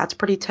 although that's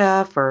pretty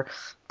tough, or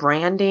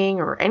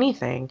branding or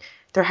anything,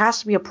 there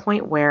has to be a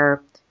point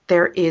where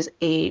there is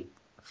a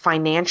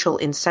financial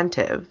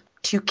incentive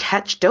to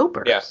catch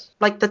dopers. Yeah.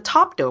 Like the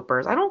top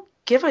dopers, I don't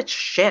give a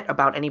shit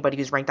about anybody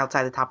who's ranked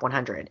outside the top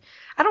 100.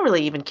 I don't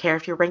really even care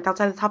if you're ranked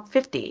outside the top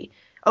 50.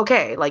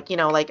 Okay, I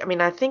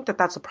think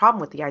that's the problem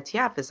with the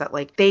ITF, is that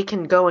they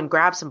can go and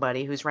grab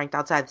somebody who's ranked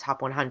outside the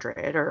top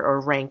 100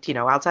 or ranked,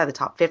 outside the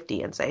top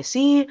 50 and say,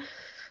 see,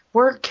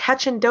 we're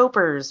catching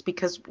dopers,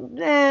 because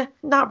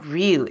not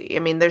really. I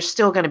mean, there's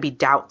still going to be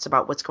doubts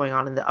about what's going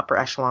on in the upper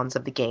echelons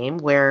of the game,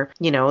 where,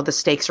 the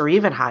stakes are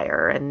even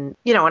higher. And,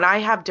 and I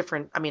have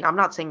I'm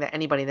not saying that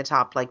anybody in the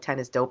top 10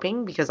 is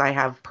doping, because I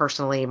have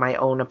personally my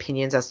own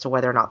opinions as to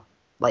whether or not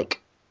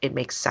it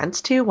makes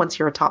sense to, once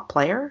you're a top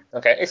player.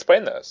 Okay,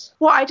 explain those.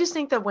 Well, I just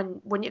think that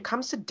when it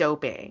comes to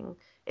doping,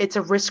 it's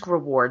a risk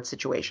reward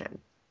situation,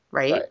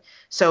 right?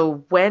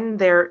 So when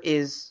there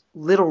is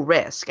little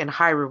risk and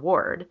high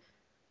reward,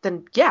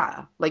 then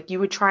yeah, you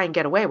would try and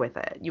get away with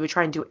it. You would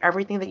try and do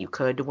everything that you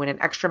could to win an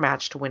extra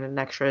match, to win an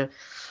extra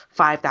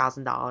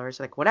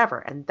 $5,000, whatever.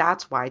 And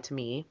that's why, to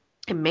me,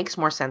 it makes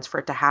more sense for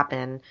it to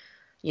happen,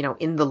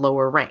 in the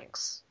lower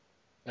ranks.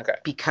 Okay.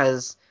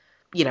 Because,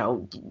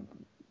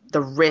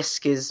 the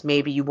risk is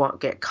maybe you won't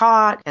get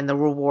caught, and the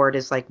reward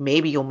is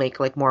maybe you'll make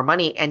more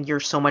money, and you're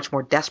so much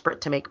more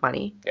desperate to make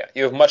money. Yeah,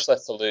 you have much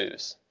less to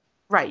lose.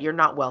 Right, you're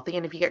not wealthy,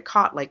 and if you get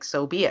caught,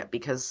 so be it,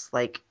 because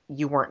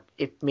you weren't,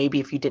 if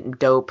you didn't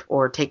dope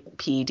or take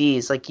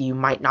PEDs, you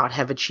might not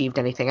have achieved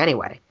anything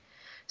anyway.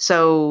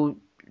 So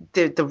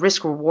the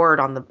risk reward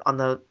on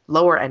the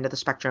lower end of the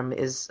spectrum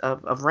is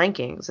of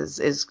rankings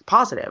is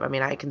positive. I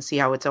mean, I can see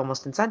how it's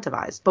almost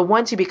incentivized. But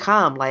once you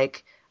become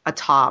a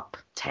top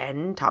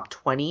 10, top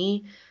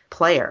 20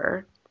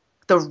 player,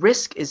 the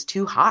risk is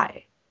too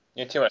high.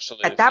 You have too much to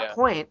lose.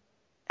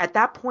 At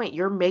that point,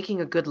 you're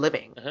making a good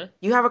living. Mm-hmm.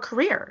 You have a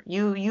career.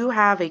 You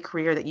have a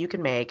career that you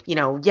can make.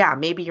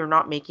 Maybe you're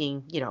not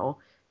making,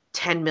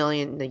 $10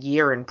 million a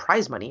year in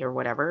prize money or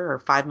whatever, or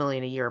 $5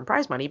 million a year in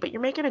prize money, but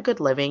you're making a good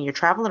living. You're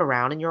traveling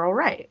around and you're all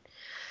right.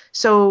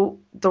 So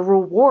the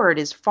reward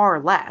is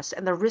far less,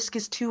 and the risk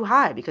is too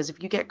high, because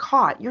if you get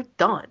caught, you're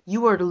done.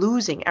 You are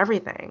losing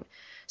everything.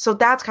 So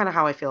that's kind of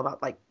how I feel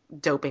about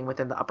doping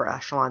within the upper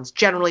echelons,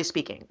 generally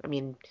speaking. I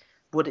mean,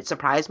 would it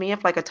surprise me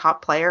if a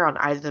top player on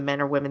either the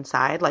men or women's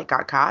side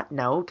got caught?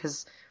 No,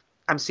 because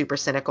I'm super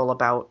cynical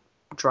about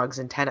drugs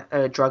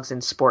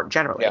in sport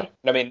generally. Yeah,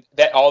 I mean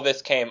all the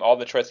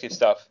Troitsky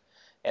stuff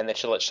and the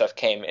Chilich stuff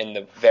came in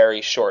the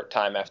very short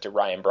time after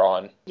Ryan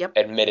Braun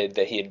admitted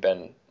that he had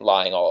been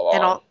lying all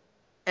along.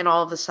 And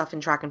all of the stuff in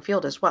track and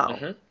field as well.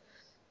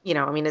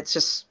 Mm-hmm. It's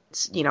just,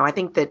 I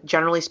think that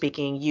generally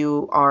speaking,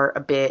 you are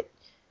a bit,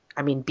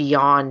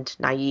 beyond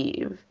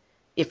naive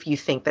if you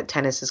think that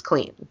tennis is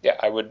clean. Yeah,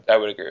 I would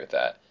agree with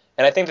that.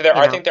 And I think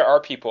that there are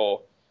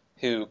people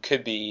who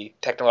could be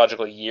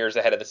technologically years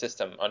ahead of the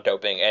system on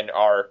doping and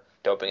are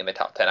doping in the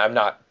top 10. I'm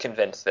not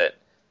convinced that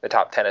the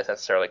top 10 is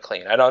necessarily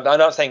clean. I'm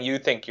not saying you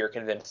think you're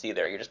convinced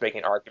either. You're just making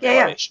an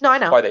argument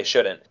why they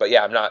shouldn't. But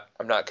yeah,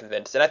 I'm not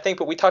convinced. And I think,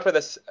 but we talked about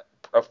this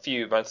a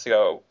few months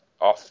ago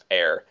off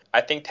air.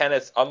 I think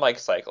tennis, unlike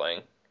cycling,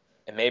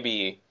 and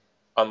maybe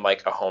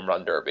unlike a home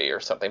run derby or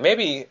something,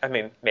 maybe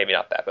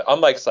not that, but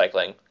unlike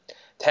cycling,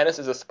 tennis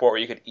is a sport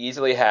where you could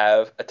easily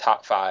have a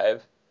top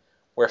 5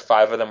 where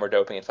 5 of them were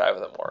doping and 5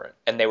 of them weren't,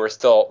 and they were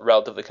still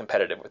relatively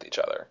competitive with each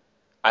other.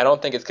 I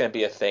don't think it's going to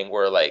be a thing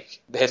where,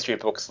 like, the history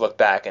books look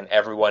back and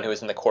everyone who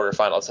was in the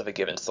quarterfinals of a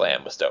given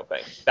slam was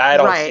doping. I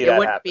don't Right. see It that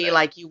wouldn't happening. be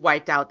like you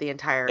wiped out the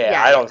entire.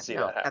 Yeah, I don't see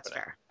no, that happening. that's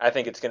fair. I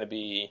think it's going to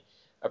be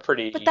a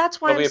pretty. But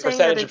that's why there'll I'm be a saying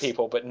that percentage of it's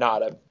people, but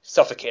not a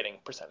suffocating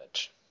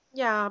percentage.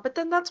 yeah. But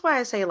then that's why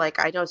I say like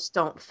I just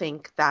don't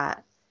think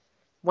that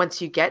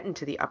once you get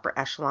into the upper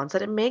echelons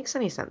that it makes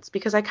any sense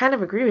because I kind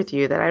of agree with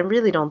you that I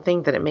really don't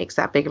think that it makes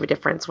that big of a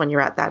difference when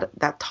you're at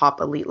that top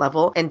elite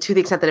level and to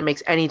the extent that it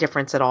makes any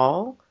difference at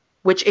all,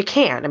 which it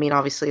can. I mean,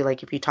 obviously,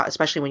 like if you talk,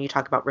 especially when you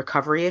talk about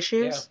recovery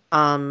issues,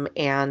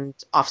 and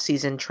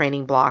off-season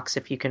training blocks,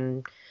 if you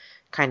can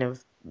kind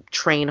of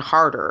train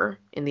harder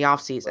in the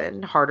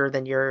off-season, harder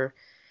than your,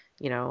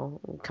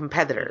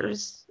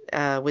 competitors,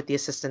 with the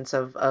assistance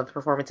of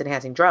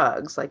performance-enhancing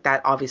drugs, like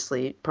that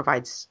obviously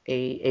provides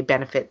a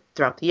benefit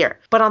throughout the year.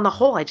 But on the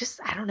whole, I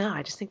don't know.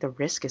 I just think the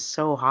risk is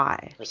so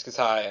high. Risk is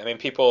high. I mean,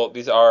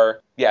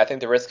 I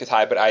think the risk is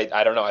high, but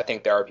I don't know. I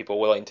think there are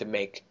people willing to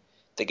make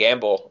the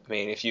gamble. I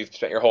mean, if you've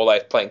spent your whole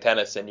life playing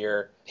tennis and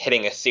you're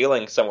hitting a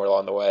ceiling somewhere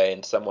along the way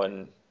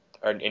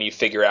and you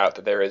figure out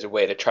that there is a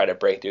way to try to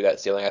break through that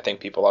ceiling, I think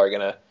people are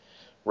going to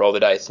roll the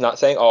dice. Not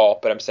saying all,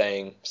 but I'm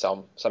saying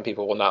some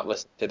people will not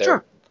listen to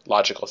their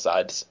logical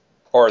sides.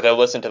 Or they'll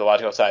listen to the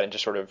logical side and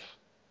just sort of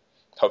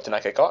hope to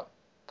not get caught.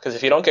 Because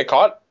if you don't get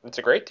caught, it's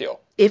a great deal.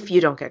 If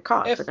you don't get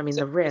caught. But I mean,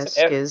 the risk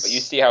is... But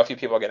you see how few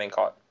people are getting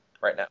caught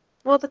right now.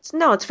 Well,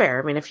 it's fair.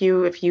 I mean, if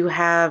you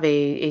have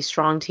a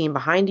strong team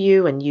behind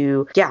you and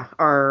you,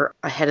 are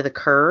ahead of the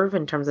curve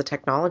in terms of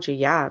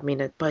technology, I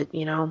mean, but,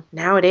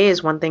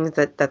 nowadays, one thing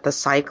that the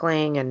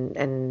cycling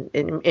and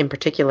in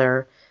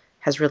particular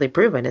has really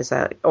proven is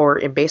that, or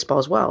in baseball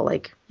as well,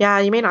 like,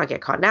 you may not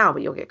get caught now,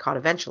 but you'll get caught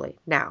eventually.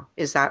 Now,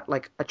 is that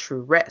like a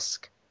true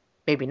risk?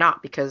 Maybe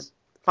not, because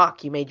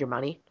fuck, you made your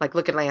money. Like,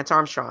 look at Lance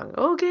Armstrong.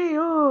 Okay,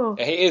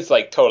 He is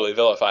like totally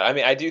vilified. I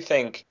mean, I do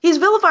think he's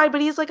vilified,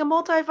 but he's like a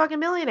multi-fucking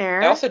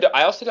millionaire. I also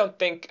don't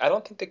think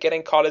that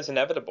getting caught is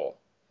inevitable.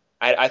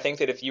 I think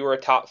that if you were a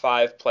top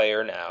 5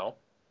 player now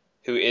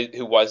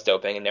who was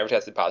doping and never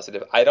tested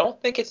positive, I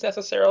don't think it's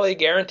necessarily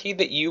guaranteed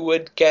that you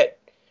would get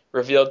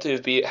revealed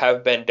to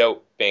have been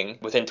doping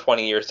within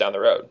 20 years down the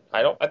road.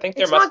 I think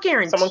someone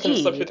can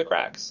slip through the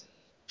cracks.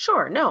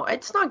 Sure, no,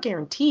 it's not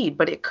guaranteed,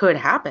 but it could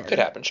happen. Could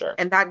happen, sure.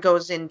 And that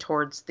goes in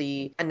towards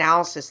the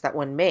analysis that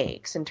one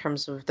makes in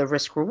terms of the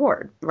risk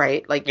reward,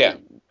 right? Like,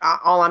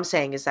 all I'm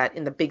saying is that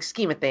in the big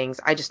scheme of things,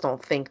 I just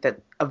don't think that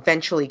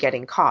eventually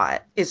getting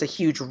caught is a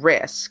huge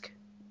risk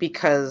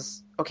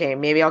because, okay,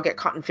 maybe I'll get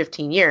caught in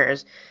 15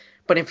 years,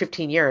 but in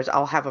 15 years,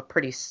 I'll have a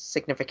pretty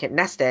significant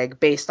nest egg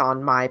based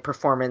on my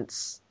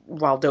performance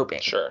while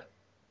doping. Sure.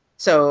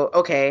 So,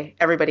 okay,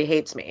 everybody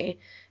hates me.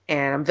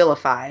 And I'm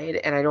vilified,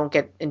 and I don't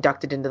get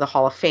inducted into the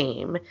Hall of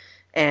Fame,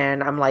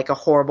 and I'm like a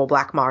horrible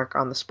black mark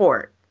on the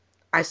sport.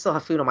 I still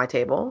have food on my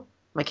table.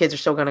 My kids are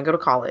still going to go to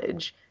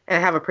college, and I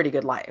have a pretty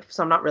good life,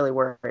 so I'm not really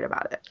worried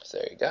about it. So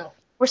there you go.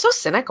 We're so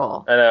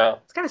cynical. I know.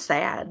 It's kind of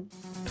sad.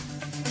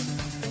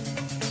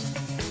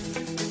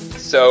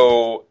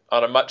 So,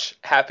 on a much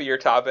happier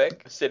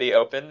topic, the City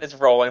Open is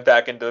rolling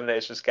back into the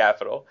nation's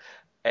capital,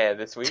 and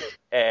this week,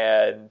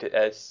 and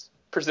as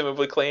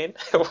presumably clean.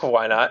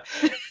 Why not?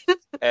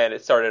 And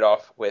it started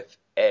off with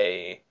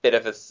a bit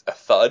of a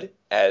thud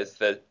as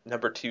the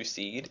number 2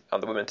 seed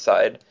on the women's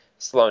side,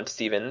 Sloane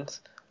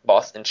Stephens,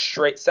 lost in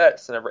straight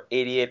sets to number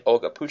 88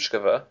 Olga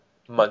Puchkova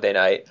Monday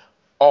night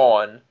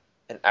on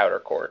an outer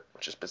court,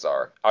 which is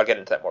bizarre. I'll get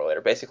into that more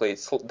later. Basically,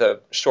 the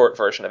short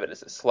version of it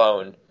is that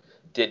Sloane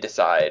did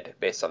decide,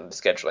 based on the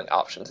scheduling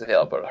options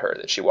available to her,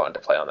 that she wanted to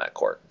play on that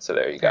court. So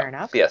there you go. Fair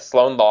enough. But yeah,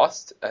 Sloane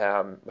lost,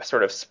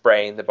 sort of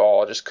spraying the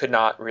ball, just could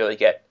not really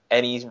get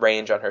any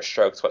range on her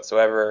strokes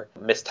whatsoever,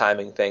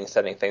 mistiming things,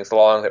 setting things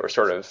long that were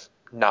sort of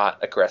not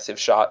aggressive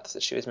shots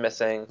that she was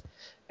missing,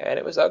 and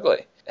it was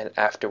ugly. And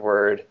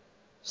afterward,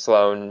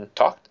 Sloane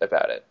talked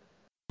about it.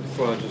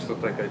 Sloane just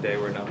looked like a day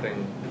where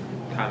nothing,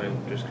 timing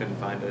just couldn't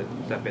find it.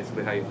 Is that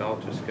basically how you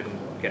felt? Just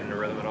couldn't get in a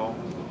rhythm at all?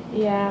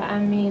 Yeah, I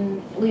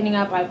mean, leading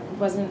up, I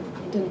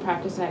didn't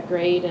practice that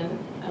great, and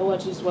I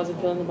just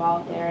wasn't feeling the ball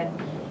out there.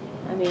 And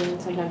I mean,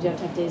 sometimes you have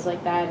tough days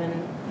like that,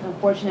 and I'm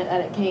fortunate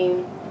that it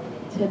came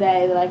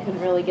today that I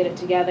couldn't really get it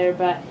together.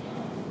 But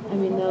I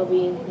mean, there'll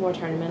be more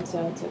tournaments,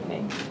 so it's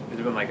okay. Has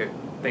it been like a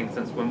thing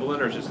since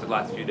Wimbledon, or just the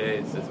last few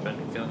days that's been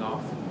feeling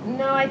off?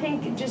 No, I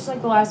think just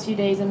like the last few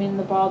days. I mean,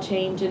 the ball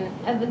change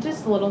and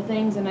just little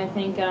things, and I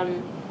think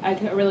I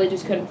really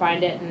just couldn't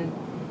find it. And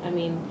I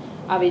mean,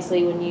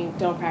 obviously, when you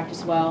don't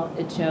practice well,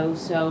 it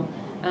shows. So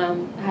I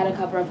had a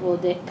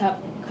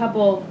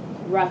couple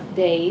rough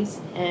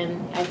days,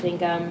 and I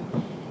think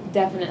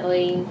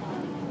definitely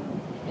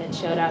it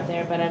showed out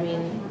there. But I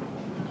mean,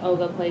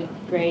 Olga played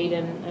great,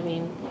 and I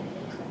mean,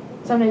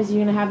 sometimes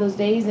you're gonna have those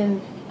days,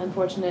 and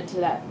unfortunate to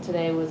that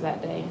today was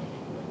that day.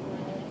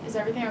 Is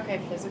everything okay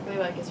physically?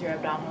 Like, is your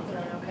abdominal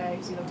feeling okay?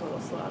 Because you looked a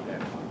little slow out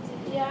there.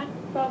 Yeah,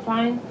 felt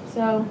fine.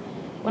 So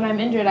when I'm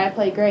injured, I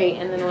play great,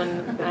 and then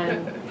when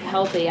I'm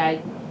healthy,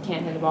 I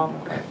can't hit the ball in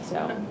the court.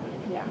 So,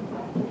 yeah.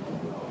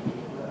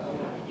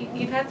 You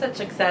you've had such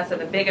success at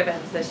the big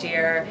events this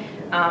year,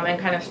 and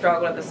kind of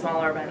struggled at the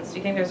smaller events. Do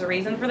you think there's a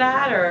reason for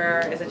that,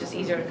 or is it just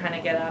easier to kind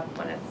of get up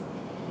when it's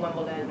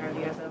Wimbledon or the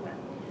U.S. Open?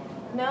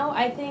 No,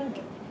 I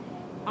think,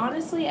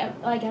 honestly,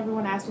 like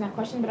everyone asks me that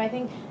question, but I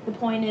think the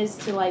point is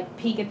to like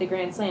peak at the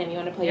Grand Slam. You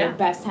want to play your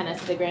best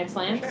tennis at the Grand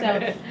Slam. Sure.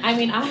 So, I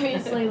mean,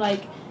 obviously,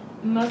 like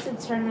most of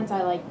the tournaments,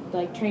 I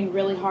like train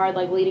really hard,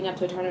 like leading up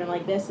to a tournament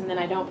like this, and then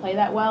I don't play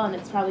that well, and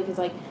it's probably because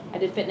like I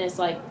did fitness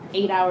like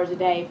 8 hours a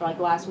day for like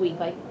the last week,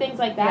 like things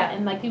like that,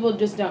 and like people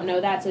just don't know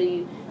that, so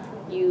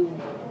you're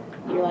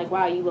like,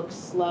 wow, you look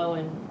slow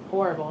and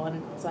horrible,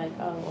 and it's like,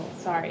 oh well,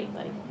 sorry,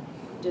 like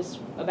just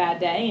a bad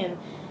day. And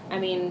I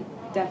mean,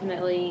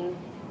 definitely,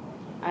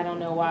 I don't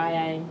know why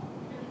I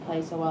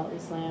play so well at the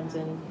slams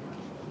and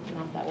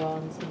not that well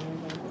in the smaller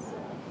events.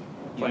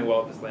 Playing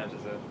well at the slams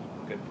is a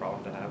good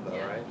problem to have, though,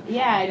 right?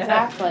 Yeah,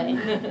 exactly.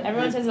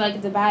 Everyone says like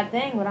it's a bad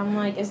thing, but I'm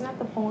like, isn't that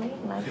the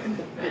point? Like,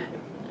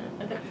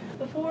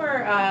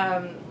 Before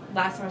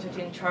last time I was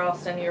in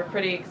Charleston, you were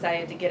pretty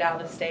excited to get out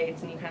of the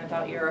States, and you kind of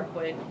thought Europe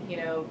would,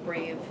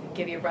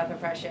 give you a breath of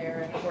fresh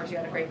air, and of course you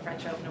had a great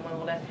French Open in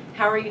Wimbledon.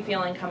 How are you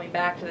feeling coming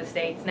back to the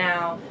States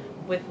now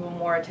with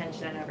more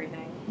attention and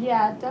everything?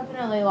 yeah,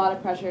 definitely a lot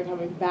of pressure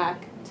coming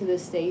back to the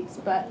States,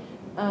 but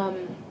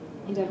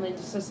definitely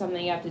just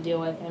something you have to deal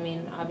with. I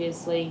mean,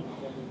 obviously,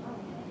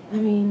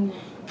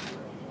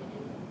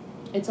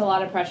 it's a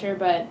lot of pressure,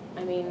 but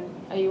I mean,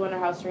 you wonder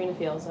how Serena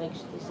feels. Like,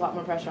 there's a lot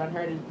more pressure on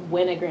her to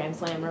win a Grand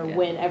Slam or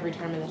win every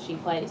tournament that she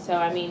plays. So,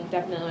 I mean,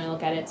 definitely when I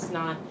look at it, it's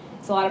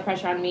a lot of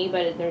pressure on me,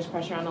 but there's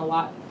pressure on a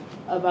lot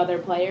of other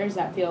players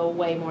that feel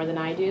way more than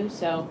I do.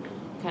 So,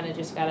 kind of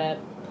just got to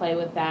play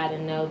with that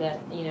and know that,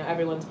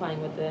 everyone's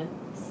playing with the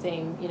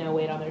same,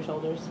 weight on their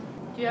shoulders.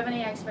 Do you have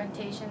any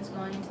expectations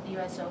going into the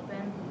U.S.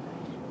 Open?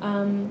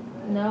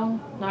 No,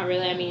 not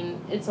really. I mean,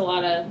 it's a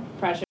lot of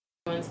pressure.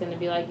 Everyone's going to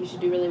be like, you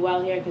should do really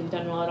well here because you've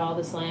done well at all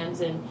the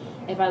slams, and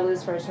if I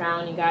lose first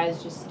round, you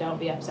guys just don't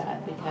be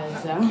upset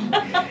because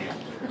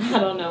I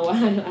don't know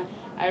why.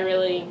 I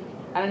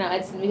don't know.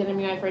 It's going to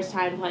be my first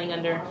time playing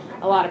under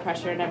a lot of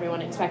pressure and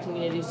everyone expecting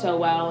me to do so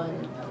well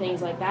and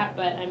things like that.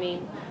 But, I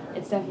mean,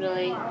 it's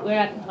definitely, we're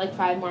at like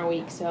 5 more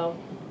weeks, so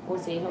we'll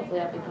see. Hopefully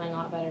I'll be playing a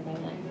lot better by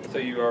then. So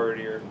you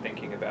already are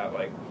thinking about,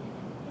 like,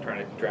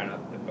 trying to drown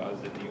out the buzz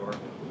in New York?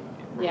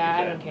 Yeah,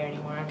 I don't care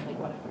anymore. I'm like,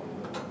 whatever.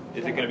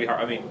 Is it going to be hard?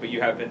 I mean, but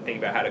you have been thinking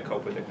about how to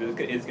cope with it.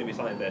 It's going to be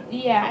something that...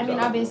 Yeah, I mean,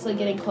 obviously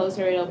getting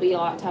closer, it'll be a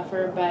lot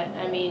tougher, but,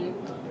 I mean,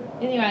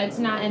 anyway, it's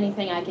not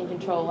anything I can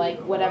control. Like,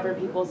 whatever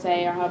people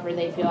say or however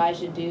they feel I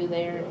should do,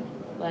 they're,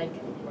 like,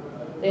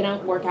 they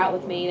don't work out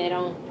with me, they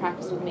don't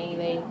practice with me,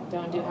 they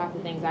don't do half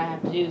the things I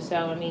have to do. So,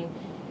 I mean,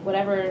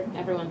 whatever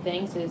everyone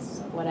thinks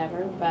is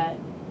whatever, but,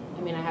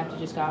 I mean, I have to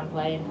just go out and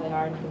play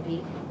hard and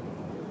compete.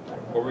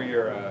 What were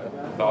your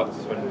thoughts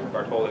when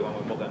Bartoli won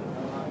Wimbledon?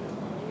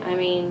 I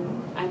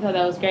mean, I thought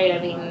that was great. I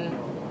mean,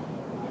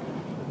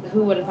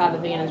 who would have thought at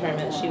the beginning of the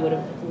tournament that she would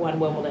have won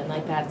Wimbledon?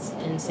 Like, that's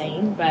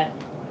insane. But,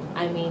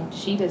 I mean,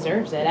 she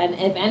deserves it. And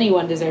if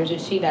anyone deserves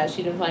it, she does.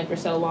 She's been playing for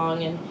so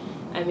long. And,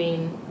 I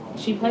mean,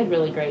 she played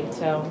really great.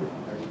 So,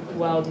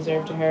 well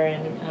deserved to her.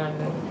 And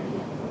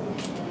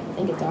I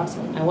think it's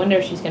awesome. I wonder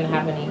if she's going to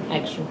have any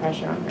extra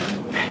pressure on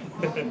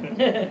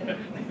her.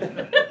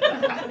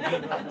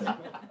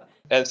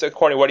 And so,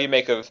 Courtney, what do you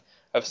make of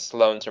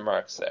Sloane's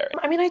remarks there?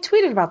 I mean, I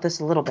tweeted about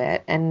this a little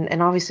bit,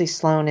 and obviously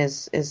Sloane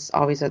is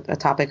always a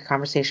topic of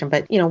conversation.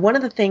 But, one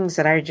of the things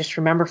that I just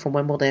remember from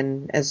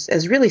Wimbledon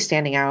as really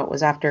standing out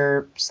was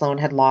after Sloane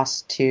had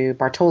lost to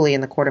Bartoli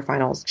in the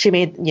quarterfinals. She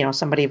made,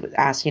 somebody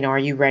asked, are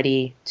you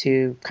ready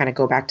to kind of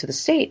go back to the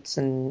States?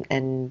 And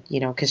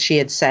because she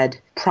had said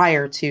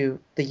prior to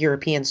the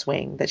European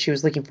swing that she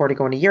was looking forward to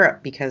going to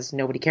Europe because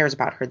nobody cares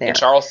about her there. In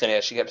Charleston, yeah,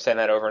 she kept saying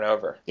that over and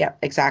over. Yeah,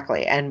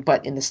 exactly.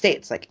 But in the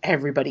States, like,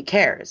 everybody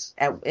cares.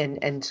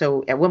 And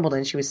so at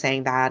Wimbledon, she was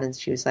saying that, and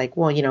she was like,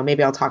 well,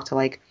 maybe I'll talk to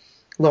like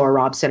Laura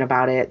Robson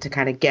about it to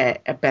kind of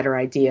get a better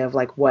idea of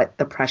like what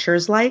the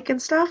pressure's like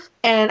and stuff.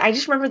 And I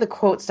just remember the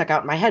quote stuck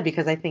out in my head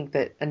because I think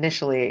that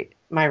initially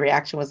my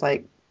reaction was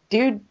like,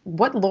 dude,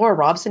 what Laura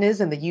Robson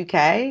is in the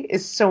UK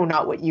is so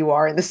not what you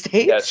are in the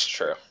States. That's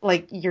true.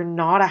 Like, you're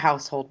not a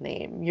household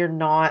name. You're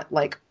not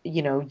like,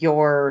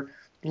 your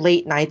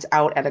late nights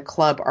out at a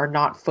club are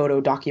not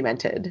photo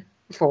documented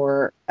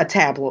for a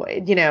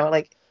tabloid,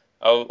 like.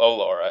 Oh,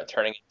 Laura,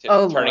 turning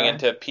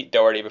into Pete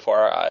Doherty before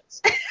our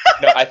eyes.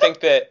 No, I think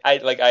that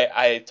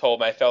I told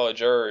my fellow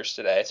jurors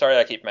today. Sorry,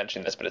 I keep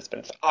mentioning this, but it's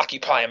been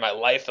occupying my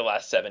life the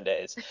last 7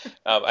 days.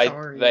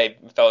 My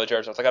fellow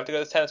jurors, I was like, I have to go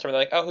to this tennis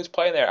tournament. They're like, oh, who's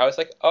playing there? I was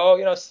like,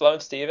 oh,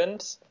 Sloane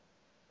Stephens.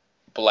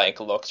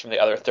 Blank looks from the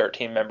other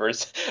 13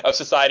 members of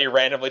society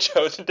randomly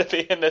chosen to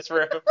be in this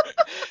room.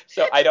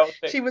 So I don't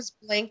think she was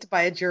blanked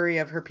by a jury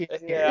of her peers.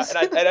 Yeah,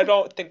 and I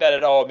don't think that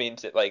at all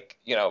means that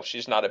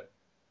she's not a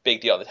big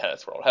deal in the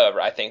tennis world.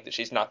 However, I think that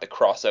she's not the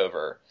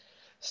crossover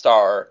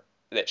star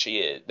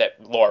that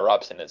Laura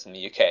Robson is in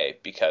the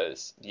UK,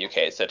 because the UK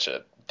is such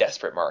a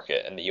desperate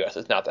market and the US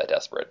is not that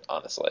desperate,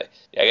 honestly.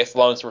 Yeah, I guess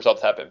Sloane's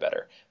results have been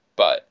better,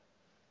 but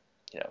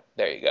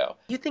there you go.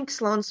 You think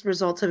Sloane's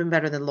results have been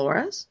better than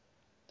Laura's?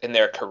 In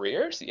their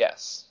careers,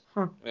 yes.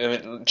 Huh. I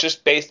mean,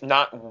 just based,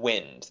 not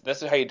wins.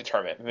 This is how you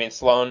determine. I mean,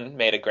 Sloane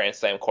made a Grand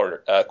Slam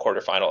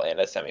quarterfinal and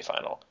a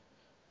semifinal.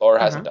 Laura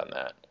hasn't done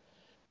that.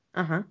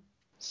 Uh-huh.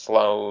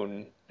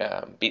 Sloane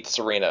beat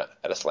Serena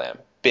at a slam.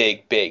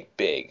 Big.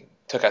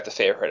 Took out the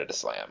favorite at a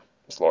slam.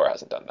 Laura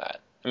hasn't done that.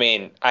 I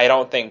mean, I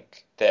don't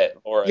think that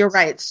Laura... You're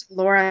right.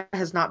 Laura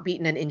has not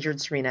beaten an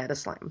injured Serena at a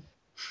slam.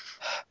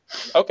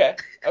 Okay.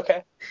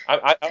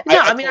 I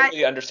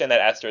totally understand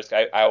that asterisk.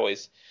 I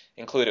always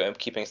include it in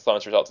keeping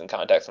Sloane's results in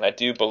context, and I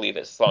do believe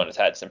that Sloane has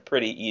had some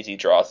pretty easy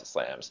draws at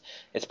slams.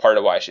 It's part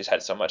of why she's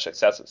had so much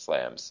success at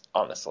slams,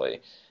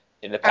 honestly,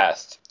 in the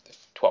past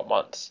 12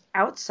 months.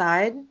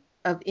 Outside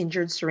of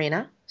injured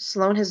Serena,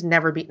 Sloane has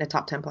never beaten a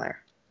top 10 player.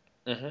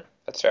 Mm-hmm.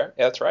 That's fair.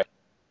 Yeah, that's right.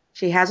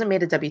 She hasn't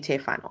made a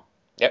WTA final.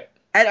 Yep.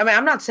 I mean,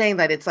 I'm not saying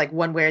that it's like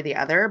one way or the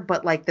other,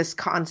 but like this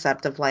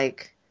concept of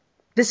like,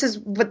 this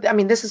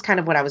is kind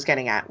of what I was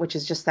getting at, which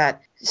is just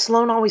that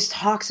Sloane always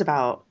talks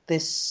about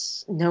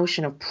this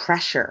notion of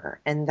pressure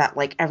and that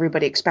like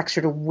everybody expects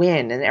her to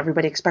win and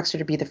everybody expects her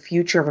to be the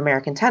future of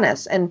American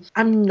tennis. And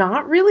I'm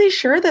not really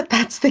sure that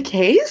that's the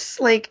case.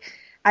 Like,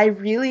 I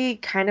really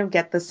kind of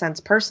get the sense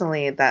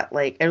personally that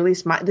like, at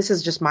least this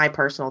is just my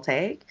personal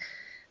take,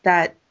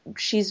 that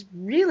she's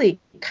really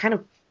kind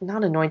of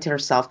not anointed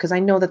herself, because I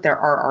know that there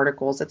are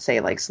articles that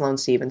say like Sloane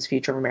Stephens,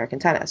 future of American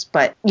tennis.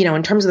 But,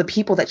 in terms of the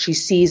people that she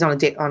sees on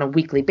a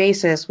weekly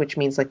basis, which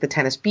means like the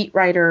tennis beat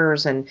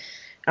writers and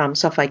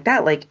stuff like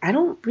that, like I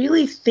don't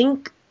really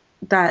think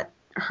that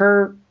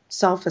her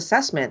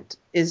self-assessment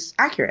is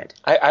accurate.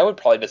 I would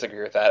probably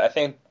disagree with that. I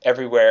think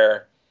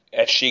everywhere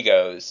as she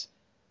goes,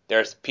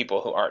 there's people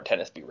who aren't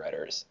tennis beat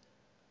writers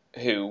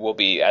who will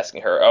be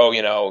asking her,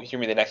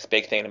 you're the next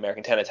big thing in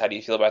American tennis. How do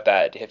you feel about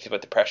that? Do you feel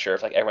about the pressure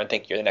of like everyone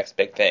think you're the next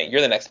big thing?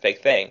 You're the next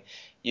big thing.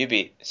 You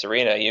beat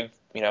Serena. You've,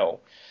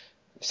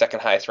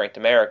 second highest ranked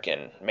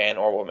American, man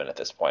or woman at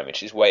this point. I mean,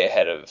 she's way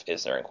ahead of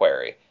Isner and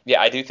Querrey.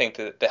 Yeah, I do think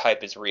that the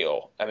hype is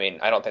real. I mean,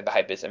 I don't think the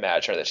hype is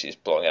imaginary that she's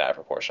blowing it out of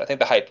proportion. I think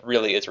the hype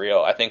really is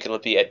real. I think it'll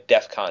be at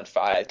DEF CON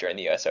 5 during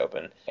the U.S.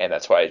 Open. And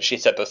that's why she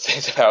said those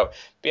things about,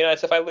 be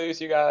nice if I lose,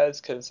 you guys,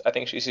 because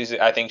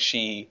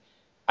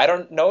I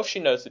don't know if she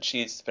knows that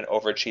she's been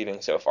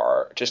overachieving so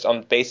far, just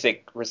on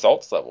basic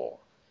results level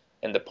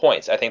and the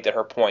points. I think that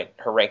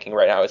her ranking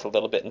right now is a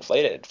little bit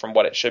inflated from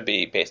what it should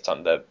be based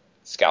on the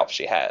scalp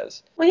she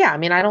has. Well, yeah, I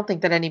mean, I don't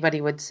think that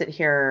anybody would sit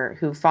here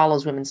who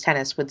follows women's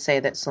tennis would say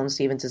that Sloane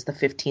Stephens is the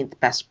 15th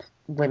best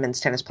women's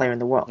tennis player in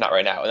the world. Not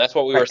right now. And that's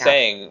what we were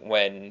saying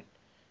when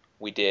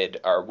we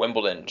did our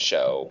Wimbledon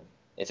show,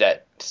 is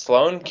that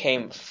Sloane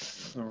came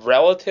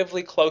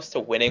relatively close to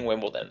winning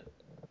Wimbledon.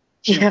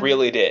 She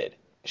really did.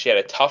 She had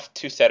a tough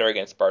two-setter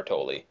against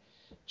Bartoli.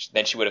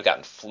 Then she would have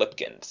gotten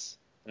Flipkins.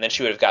 And then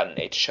she would have gotten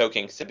a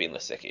choking Sabine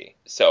Lisicki.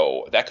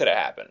 So that could have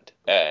happened.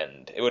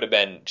 And it would have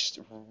been just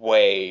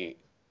way...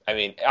 I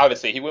mean,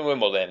 obviously, he won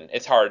Wimbledon.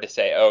 It's hard to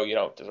say, you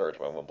don't deserve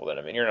to win Wimbledon.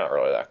 I mean, you're not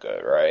really that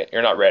good, right?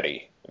 You're not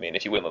ready. I mean,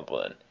 if you win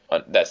Wimbledon,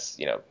 that's,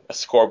 a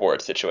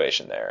scoreboard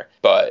situation there.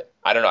 But,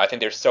 I don't know. I think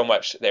there's so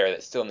much there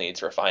that still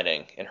needs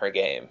refining in her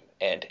game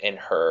and in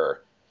her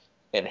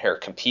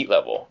compete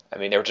level. I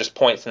mean, there were just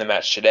points in the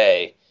match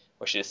today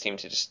where she just seemed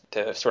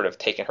to have sort of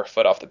taken her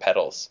foot off the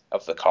pedals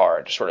of the car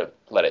and just sort of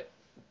let it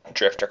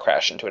drift or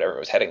crash into whatever it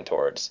was heading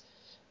towards.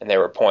 And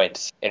there were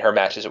points in her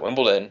matches at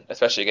Wimbledon,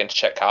 especially against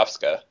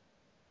Chetkovska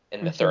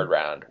in the third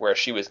round, where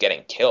she was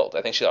getting killed.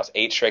 I think she lost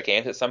 8 straight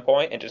games at some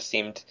point and just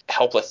seemed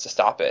helpless to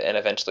stop it. And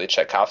eventually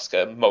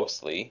Chetkovska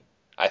mostly,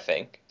 I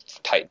think,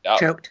 tightened up.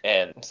 Choked.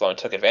 And Sloane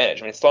took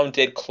advantage. I mean, Sloane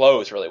did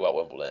close really well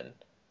Wimbledon.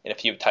 In a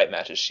few tight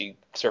matches, she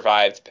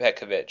survived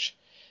Petkovic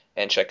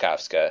and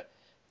Chetkovska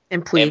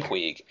and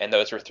Puig, and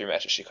those were 3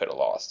 matches she could have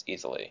lost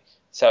easily.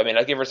 So, I mean,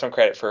 I give her some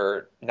credit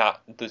for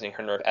not losing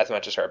her nerve as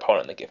much as her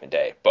opponent on the given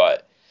day,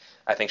 but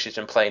I think she's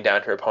been playing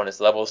down to her opponent's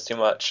levels too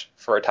much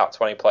for a top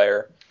 20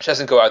 player. She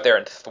doesn't go out there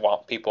and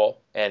thwomp people,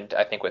 and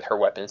I think with her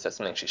weapons, that's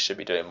something she should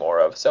be doing more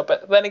of. So,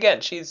 but then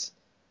again, she's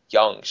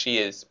young. She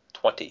is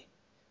 20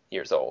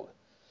 years old.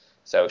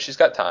 So she's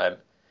got time.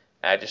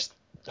 I just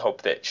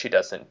hope that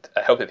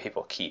I hope that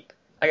people keep.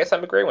 I guess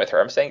I'm agreeing with her.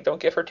 I'm saying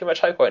don't give her too much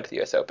hype going to the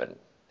U.S. Open.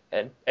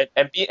 And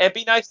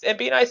be nice to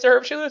her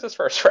if she loses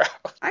first round.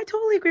 I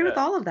totally agree with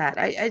all of that.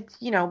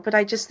 But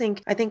I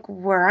think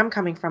where I'm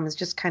coming from is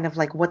just kind of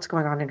like what's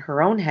going on in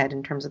her own head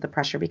in terms of the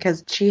pressure,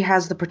 because she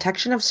has the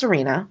protection of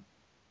Serena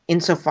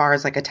insofar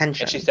as like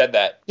attention. And she said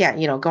that. Yeah,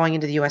 going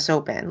into the US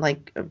Open,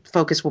 like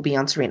focus will be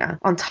on Serena.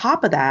 On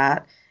top of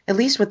that, at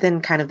least within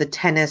kind of the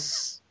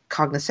tennis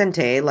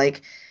cognoscente,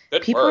 like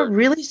Good people word. are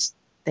really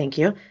Thank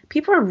you.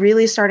 People are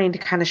really starting to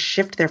kind of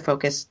shift their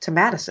focus to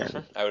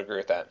Madison. I would agree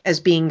with that. As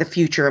being the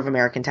future of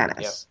American tennis.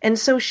 Yep. And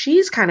so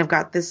she's kind of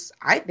got this,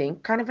 I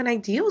think, kind of an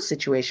ideal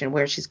situation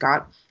where she's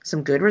got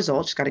some good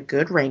results. She's got a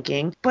good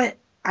ranking. But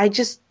I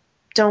just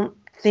don't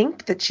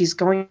think that she's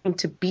going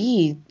to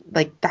be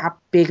like that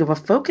big of a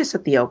focus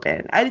at the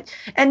Open.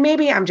 And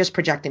maybe I'm just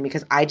projecting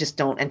because I just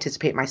don't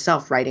anticipate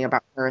myself writing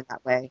about her in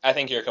that way. I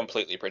think you're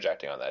completely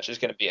projecting on that. She's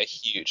going to be a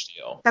huge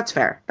deal. That's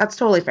fair. That's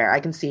totally fair. I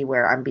can see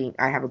where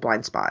I have a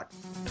blind spot.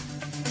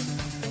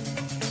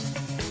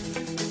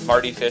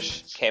 Mardy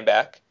Fish came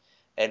back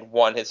and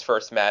won his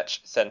first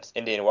match since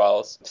Indian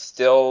Wells.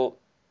 Still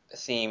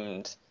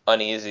seemed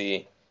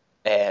uneasy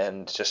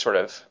and just sort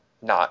of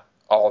not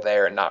all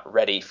there and not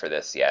ready for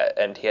this yet,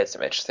 and he had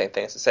some interesting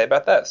things to say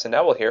about that. So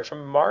now we'll hear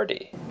from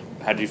Mardy.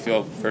 How did you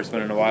feel first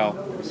win in a while?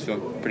 Does it feel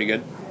pretty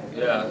good?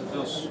 Yeah, it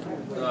feels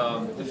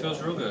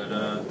real good.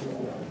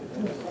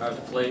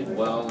 I've played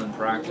well in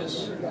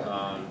practice,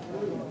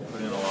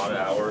 put in a lot of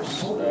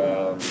hours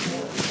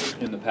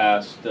in the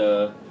past.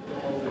 I'd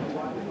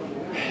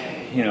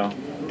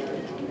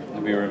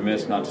be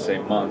remiss not to say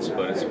months,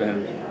 but it's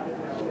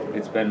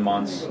been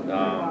months,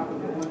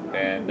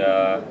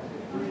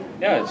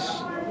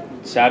 it's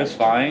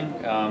satisfying.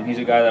 He's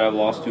a guy that I've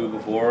lost to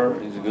before.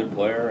 He's a good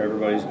player.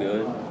 Everybody's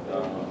good.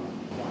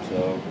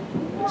 So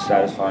it's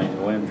satisfying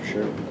to win for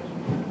sure.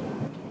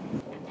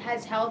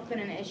 Has health been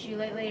an issue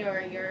lately,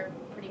 or you're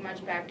pretty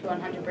much back to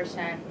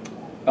 100%?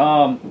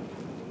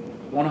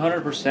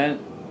 100%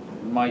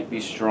 might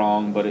be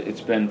strong, but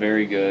it's been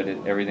very good.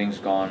 Everything's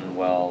gone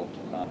well.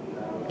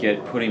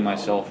 Putting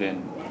myself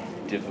in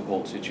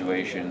difficult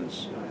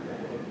situations.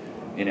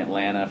 In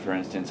Atlanta, for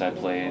instance, I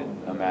played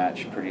a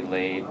match pretty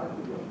late.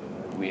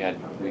 We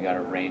got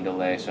a rain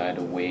delay, so I had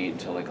to wait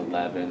until like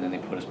 11. Then they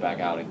put us back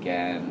out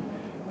again.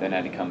 Then I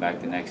had to come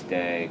back the next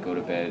day, go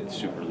to bed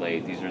super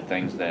late. These are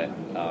things that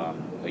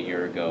a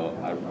year ago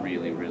I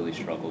really, really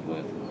struggled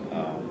with.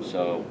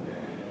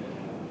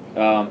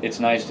 It's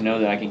nice to know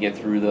that I can get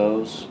through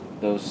those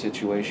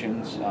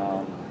situations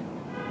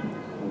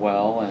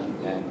well and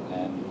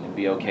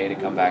be okay to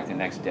come back the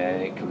next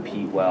day,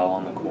 compete well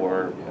on the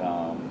court,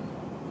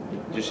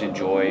 just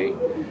enjoy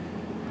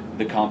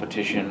the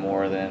competition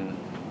more than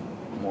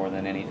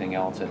anything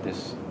else at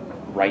this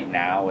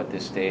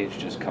stage.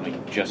 Just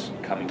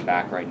coming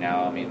back right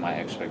now. I mean, my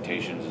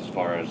expectations as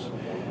far as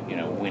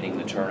winning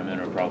the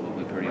tournament are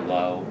probably pretty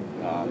low,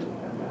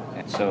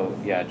 and so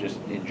yeah,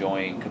 just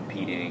enjoying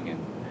competing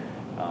and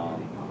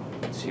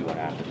see what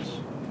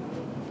happens.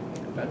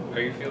 Are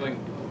you feeling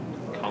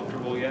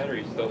comfortable yet, or are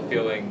you still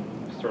feeling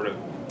sort of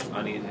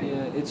uneasy?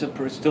 Yeah, it's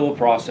still a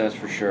process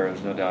for sure.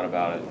 There's no doubt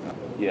about it.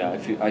 Yeah,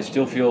 I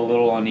still feel a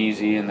little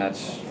uneasy, and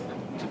that's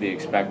to be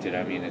expected.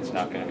 I mean, it's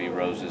not going to be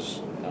roses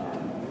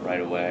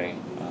right away.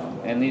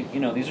 And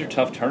these are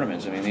tough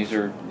tournaments. I mean, these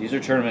are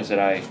tournaments that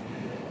I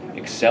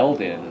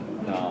excelled in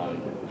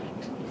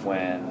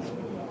when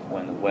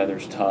the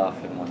weather's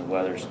tough and when the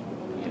weather's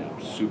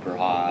super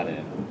hot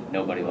and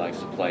nobody likes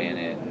to play in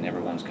it, and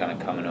everyone's kind of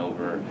coming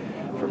over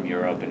from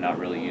Europe and not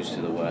really used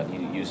to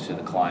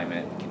the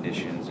climate and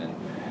conditions, and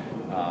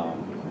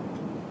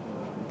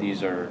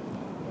these are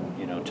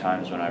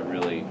times when I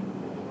really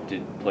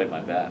did play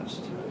my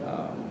best.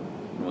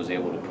 Was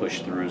able to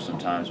push through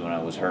sometimes when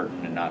I was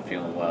hurting and not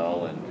feeling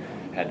well, and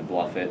had to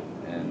bluff it,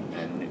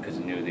 and because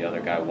I knew the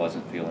other guy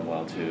wasn't feeling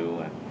well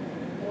too, and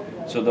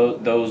so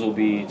those will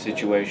be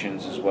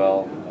situations as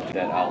well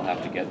that I'll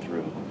have to get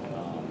through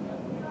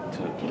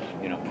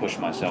to push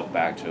myself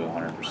back to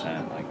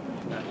 100%. Like,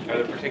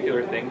 are there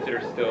particular things that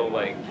are still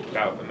like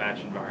about a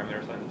match environment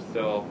or something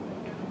still,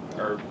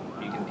 or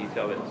you can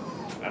detail that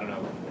I don't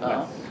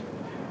know,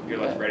 you're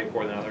less ready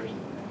for than others?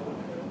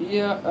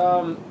 Yeah.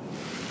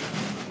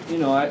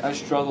 I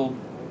struggled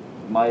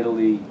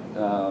mightily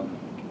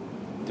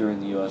during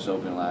the U.S.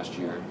 Open last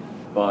year,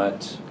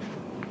 but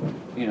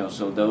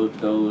so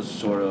those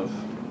sort of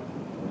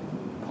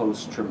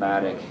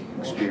post-traumatic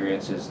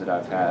experiences that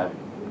I've had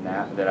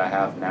that I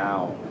have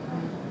now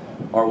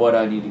are what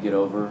I need to get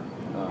over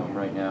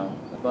right now.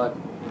 But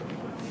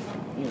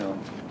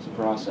it's a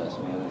process,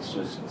 man.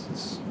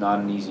 It's not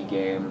an easy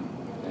game,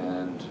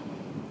 and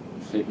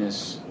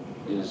fitness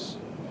is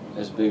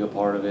as big a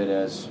part of it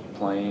as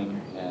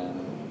playing,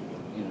 and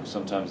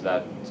sometimes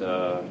that's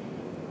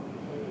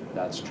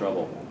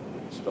trouble.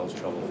 It spells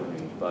trouble for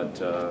me, but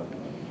so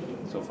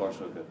far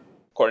so good.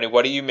 Courtney,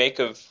 what do you make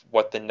of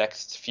what the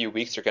next few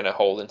weeks are going to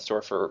hold in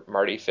store for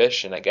Mardy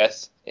Fish, and I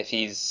guess if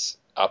he's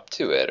up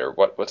to it, or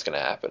what's going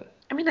to happen?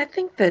 I mean, I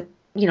think that,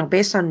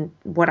 based on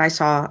what I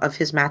saw of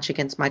his match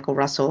against Michael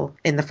Russell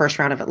in the first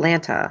round of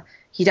Atlanta,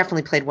 he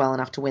definitely played well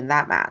enough to win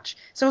that match.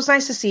 So it was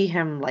nice to see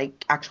him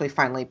actually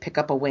finally pick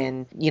up a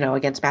win,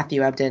 against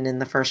Matthew Ebden in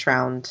the first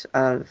round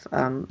of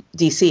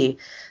DC.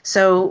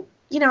 So,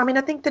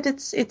 I think that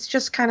it's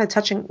just kind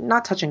of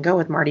not touch and go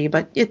with Mardy,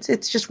 but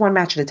it's just one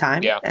match at a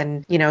time. Yeah.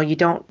 And,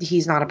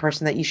 he's not a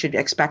person that you should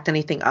expect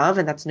anything of,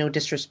 and that's no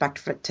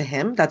disrespect to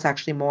him. That's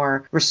actually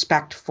more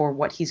respect for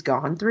what he's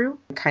gone through,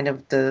 kind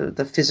of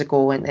the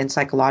physical and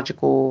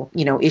psychological,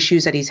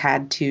 issues that he's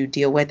had to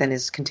deal with and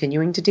is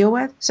continuing to deal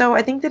with. So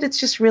I think that it's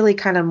just really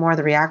kind of more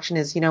the reaction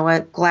is,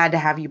 glad to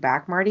have you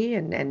back, Mardy,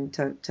 and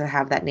to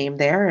have that name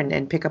there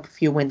and pick up a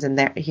few wins in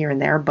there, here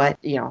and there. But,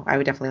 I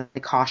would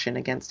definitely caution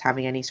against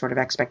having any sort of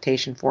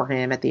expectation for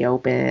him at the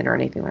Open or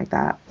anything like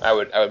that. I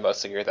would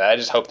mostly agree with that. I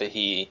just hope that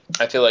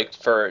I feel like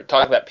for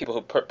talking about people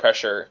who put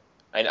pressure,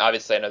 and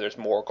obviously I know there's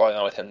more going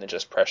on with him than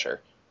just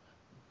pressure,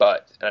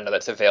 but and I know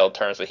that's a veiled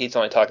terms, but he's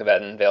only talking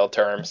about it in veiled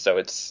terms, so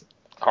it's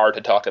hard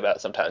to talk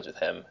about sometimes with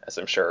him, as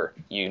I'm sure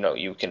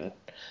you can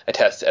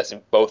attest, as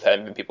both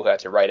having people who have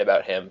to write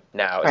about him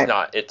now.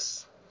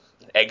 It's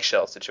an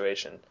eggshell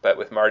situation. But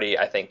with Marty,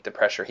 I think the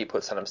pressure he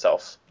puts on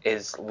himself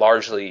is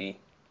largely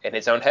in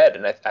his own head,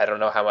 and I don't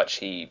know how much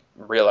he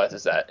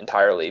realizes that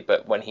entirely,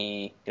 but when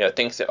he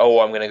thinks that,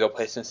 I'm going to go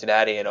play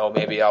Cincinnati, and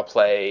maybe I'll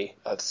play,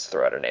 let's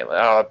throw out a name,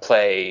 I'll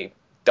play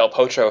Del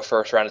Potro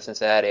first round in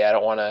Cincinnati, I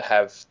don't want to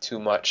have too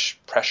much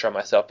pressure on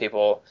myself,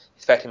 people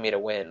expecting me to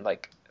win.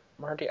 Like,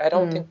 Marty, I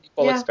don't think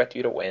people expect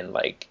you to win.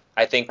 Like,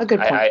 I think, I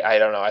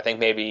don't know, I think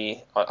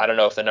maybe, I don't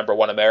know if the number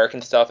one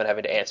American stuff and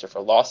having to answer for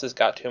losses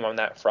got to him on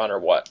that front or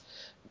what,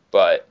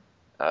 but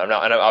I'm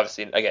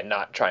obviously, again,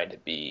 not trying to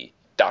be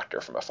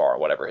doctor from afar,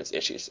 whatever his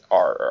issues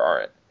are or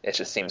aren't. It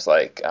just seems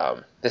like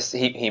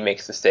he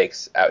makes the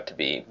stakes out to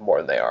be more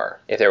than they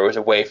are. If there was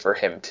a way for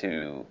him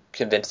to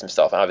convince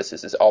himself, and obviously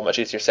this is all much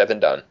easier said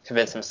than done,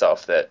 convince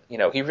himself that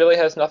he really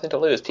has nothing to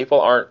lose. People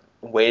aren't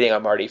waiting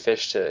on Marty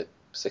Fish to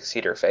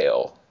succeed or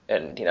fail,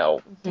 and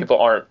people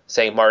aren't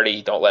saying,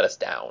 Marty, don't let us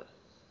down.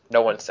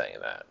 No one's saying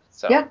that.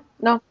 So yeah,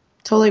 no,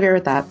 totally agree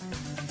with that.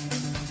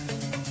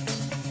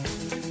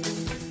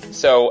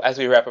 So as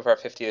we wrap up our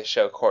 50th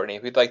show, Courtney,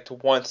 we'd like to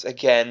once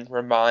again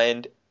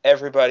remind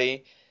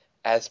everybody,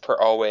 as per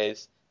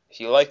always, if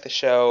you like the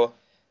show,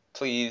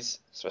 please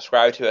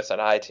subscribe to us on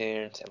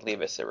iTunes and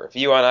leave us a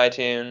review on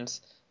iTunes.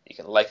 You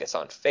can like us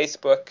on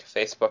Facebook,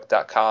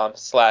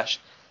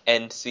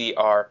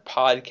 facebook.com/NCR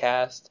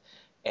podcast.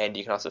 And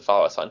you can also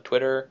follow us on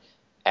Twitter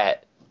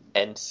at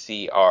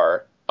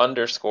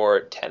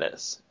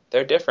NCR_tennis.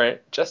 They're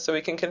different just so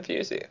we can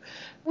confuse you.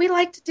 We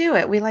like to do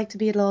it. We like to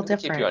be a little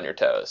different. Keep you on your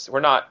toes. We're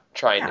not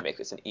trying to make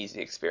this an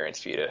easy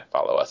experience for you to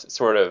follow us. It's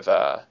sort of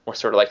we're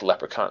sort of like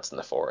leprechauns in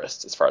the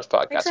forest as far as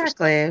podcasts are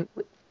concerned.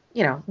 Exactly.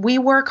 We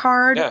work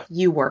hard. Yeah.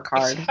 You work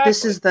hard. Exactly.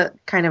 This is the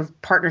kind of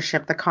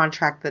partnership, the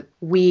contract that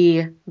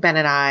we, Ben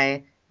and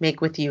I, make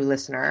with you,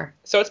 listener.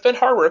 So it's been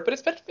hard work, but I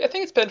think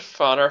it's been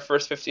fun, our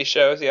first 50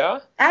 shows, yeah?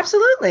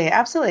 Absolutely.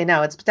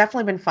 No, it's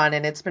definitely been fun,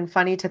 and it's been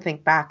funny to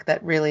think back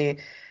that really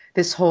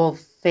this whole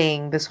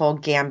thing, this whole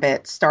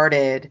gambit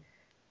started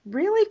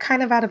really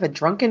kind of out of a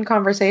drunken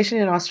conversation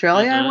in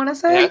Australia, I want to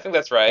say. Yeah, I think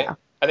that's right. Yeah.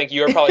 I think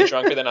you were probably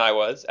drunker than I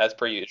was, as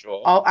per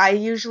usual. Oh, I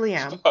usually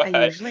am. But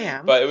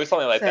it was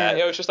something like that.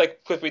 It was just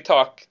like, because we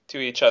talk to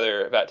each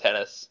other about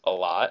tennis a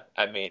lot.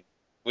 I mean,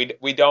 we do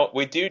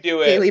it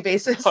daily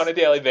basis. On a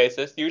daily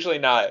basis. Usually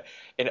not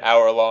an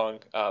hour-long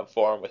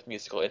form with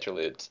musical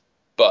interludes,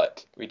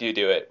 but we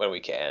do it when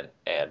we can.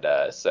 And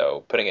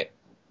so putting it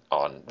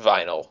on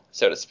vinyl,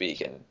 so to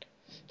speak, and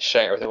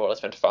sharing it with the world has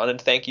been fun. And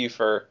thank you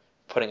for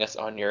putting us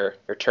on your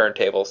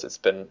turntables. It's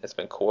been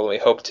cool. And we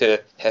hope to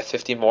have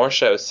 50 more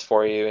shows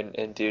for you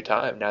in due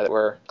time now that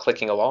we're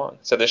clicking along.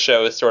 So this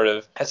show is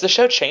has the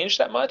show changed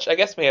that much? I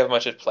guess we have a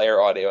bunch of player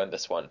audio in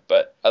this one,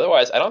 but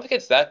otherwise I don't think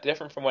it's that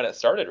different from when it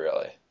started,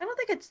 really. I don't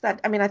think it's that.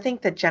 I mean, I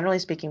think that generally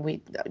speaking, we,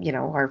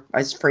 are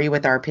as free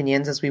with our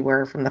opinions as we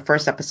were from the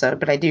first episode,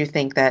 but I do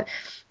think that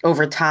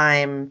over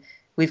time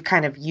we've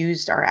kind of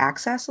used our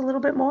access a little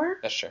bit more.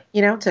 That's true.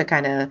 To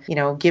kind of,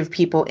 give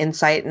people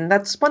insight. And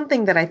that's one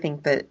thing that I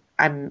think that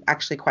I'm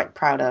actually quite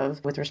proud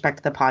of with respect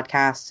to the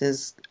podcast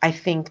is I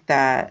think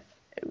that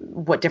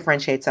what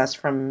differentiates us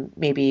from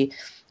maybe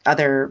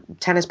other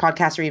tennis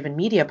podcasts or even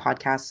media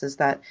podcasts is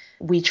that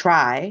we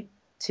try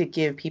to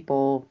give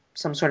people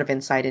some sort of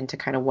insight into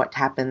kind of what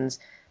happens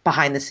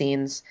behind the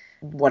scenes,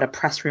 what a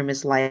press room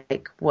is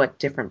like, what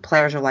different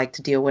players are like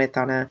to deal with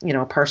on a,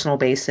 personal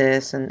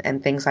basis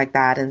and things like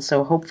that. And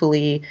so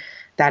hopefully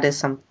that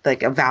is a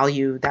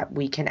value that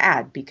we can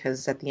add,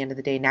 because at the end of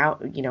the day now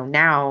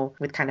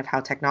with kind of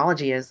how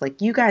technology is,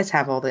 like, you guys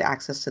have all the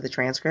access to the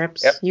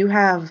transcripts. Yep. You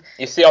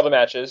see all the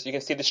matches. You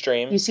can see the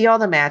stream. You see all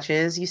the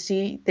matches. You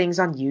see things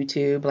on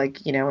YouTube,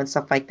 and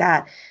stuff like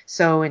that.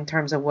 So in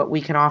terms of what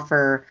we can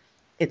offer,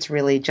 it's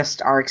really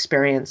just our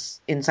experience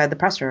inside the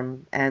press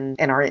room and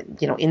our,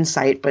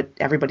 insight, but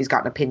everybody's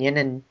got an opinion,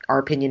 and our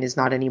opinion is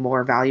not any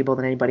more valuable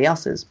than anybody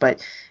else's.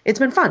 But it's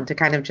been fun to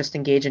kind of just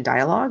engage in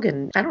dialogue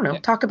and,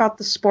 talk about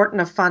the sport in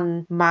a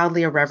fun,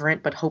 mildly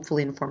irreverent, but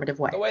hopefully informative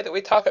way. The way that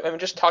we talk about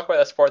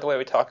the sport, the way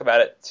we talk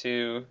about it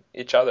to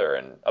each other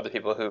and other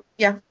people who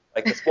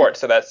like the sport.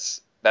 So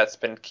that's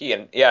been key.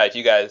 And yeah, if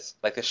you guys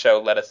like the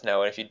show, let us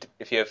know. And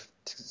if you have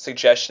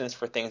suggestions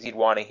for things you'd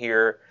want to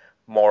hear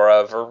more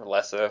of or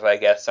less of, I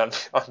guess, on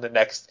the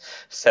next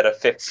set of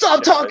 50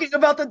 Stop talking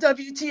about the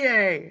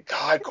WTA!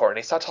 God,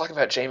 Courtney, stop talking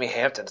about Jamie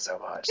Hampton so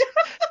much.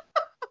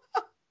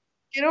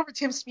 Get over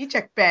Tim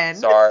Spicek, Ben.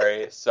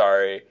 Sorry.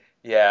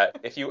 Yeah,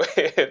 if you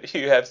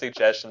have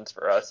suggestions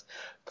for us,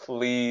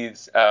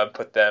 please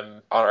put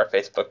them on our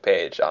Facebook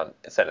page,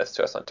 send us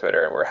to us on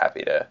Twitter, and we're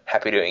happy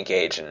to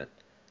engage in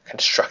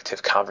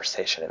constructive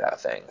conversation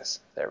about things.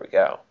 There we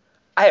go.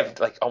 I have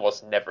like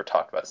almost never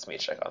talked about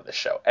Smichek on this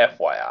show.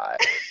 FYI,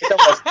 it's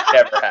almost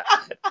never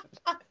happened.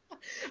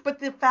 But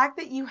the fact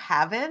that you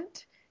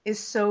haven't is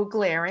so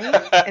glaring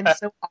and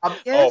so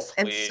obvious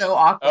and so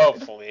awkward. Oh,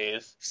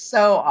 please.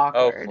 So Oh,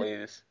 awkward.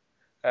 please.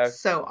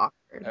 So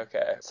awkward.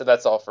 Okay, so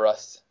that's all for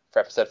us for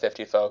episode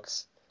 50,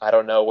 folks. I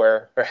don't know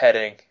where we're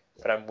heading,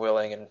 but I'm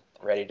willing and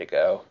ready to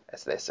go,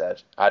 as they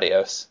said.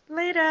 Adios.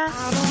 Later.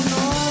 I don't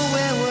know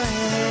where we're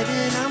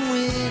heading, I'm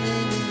with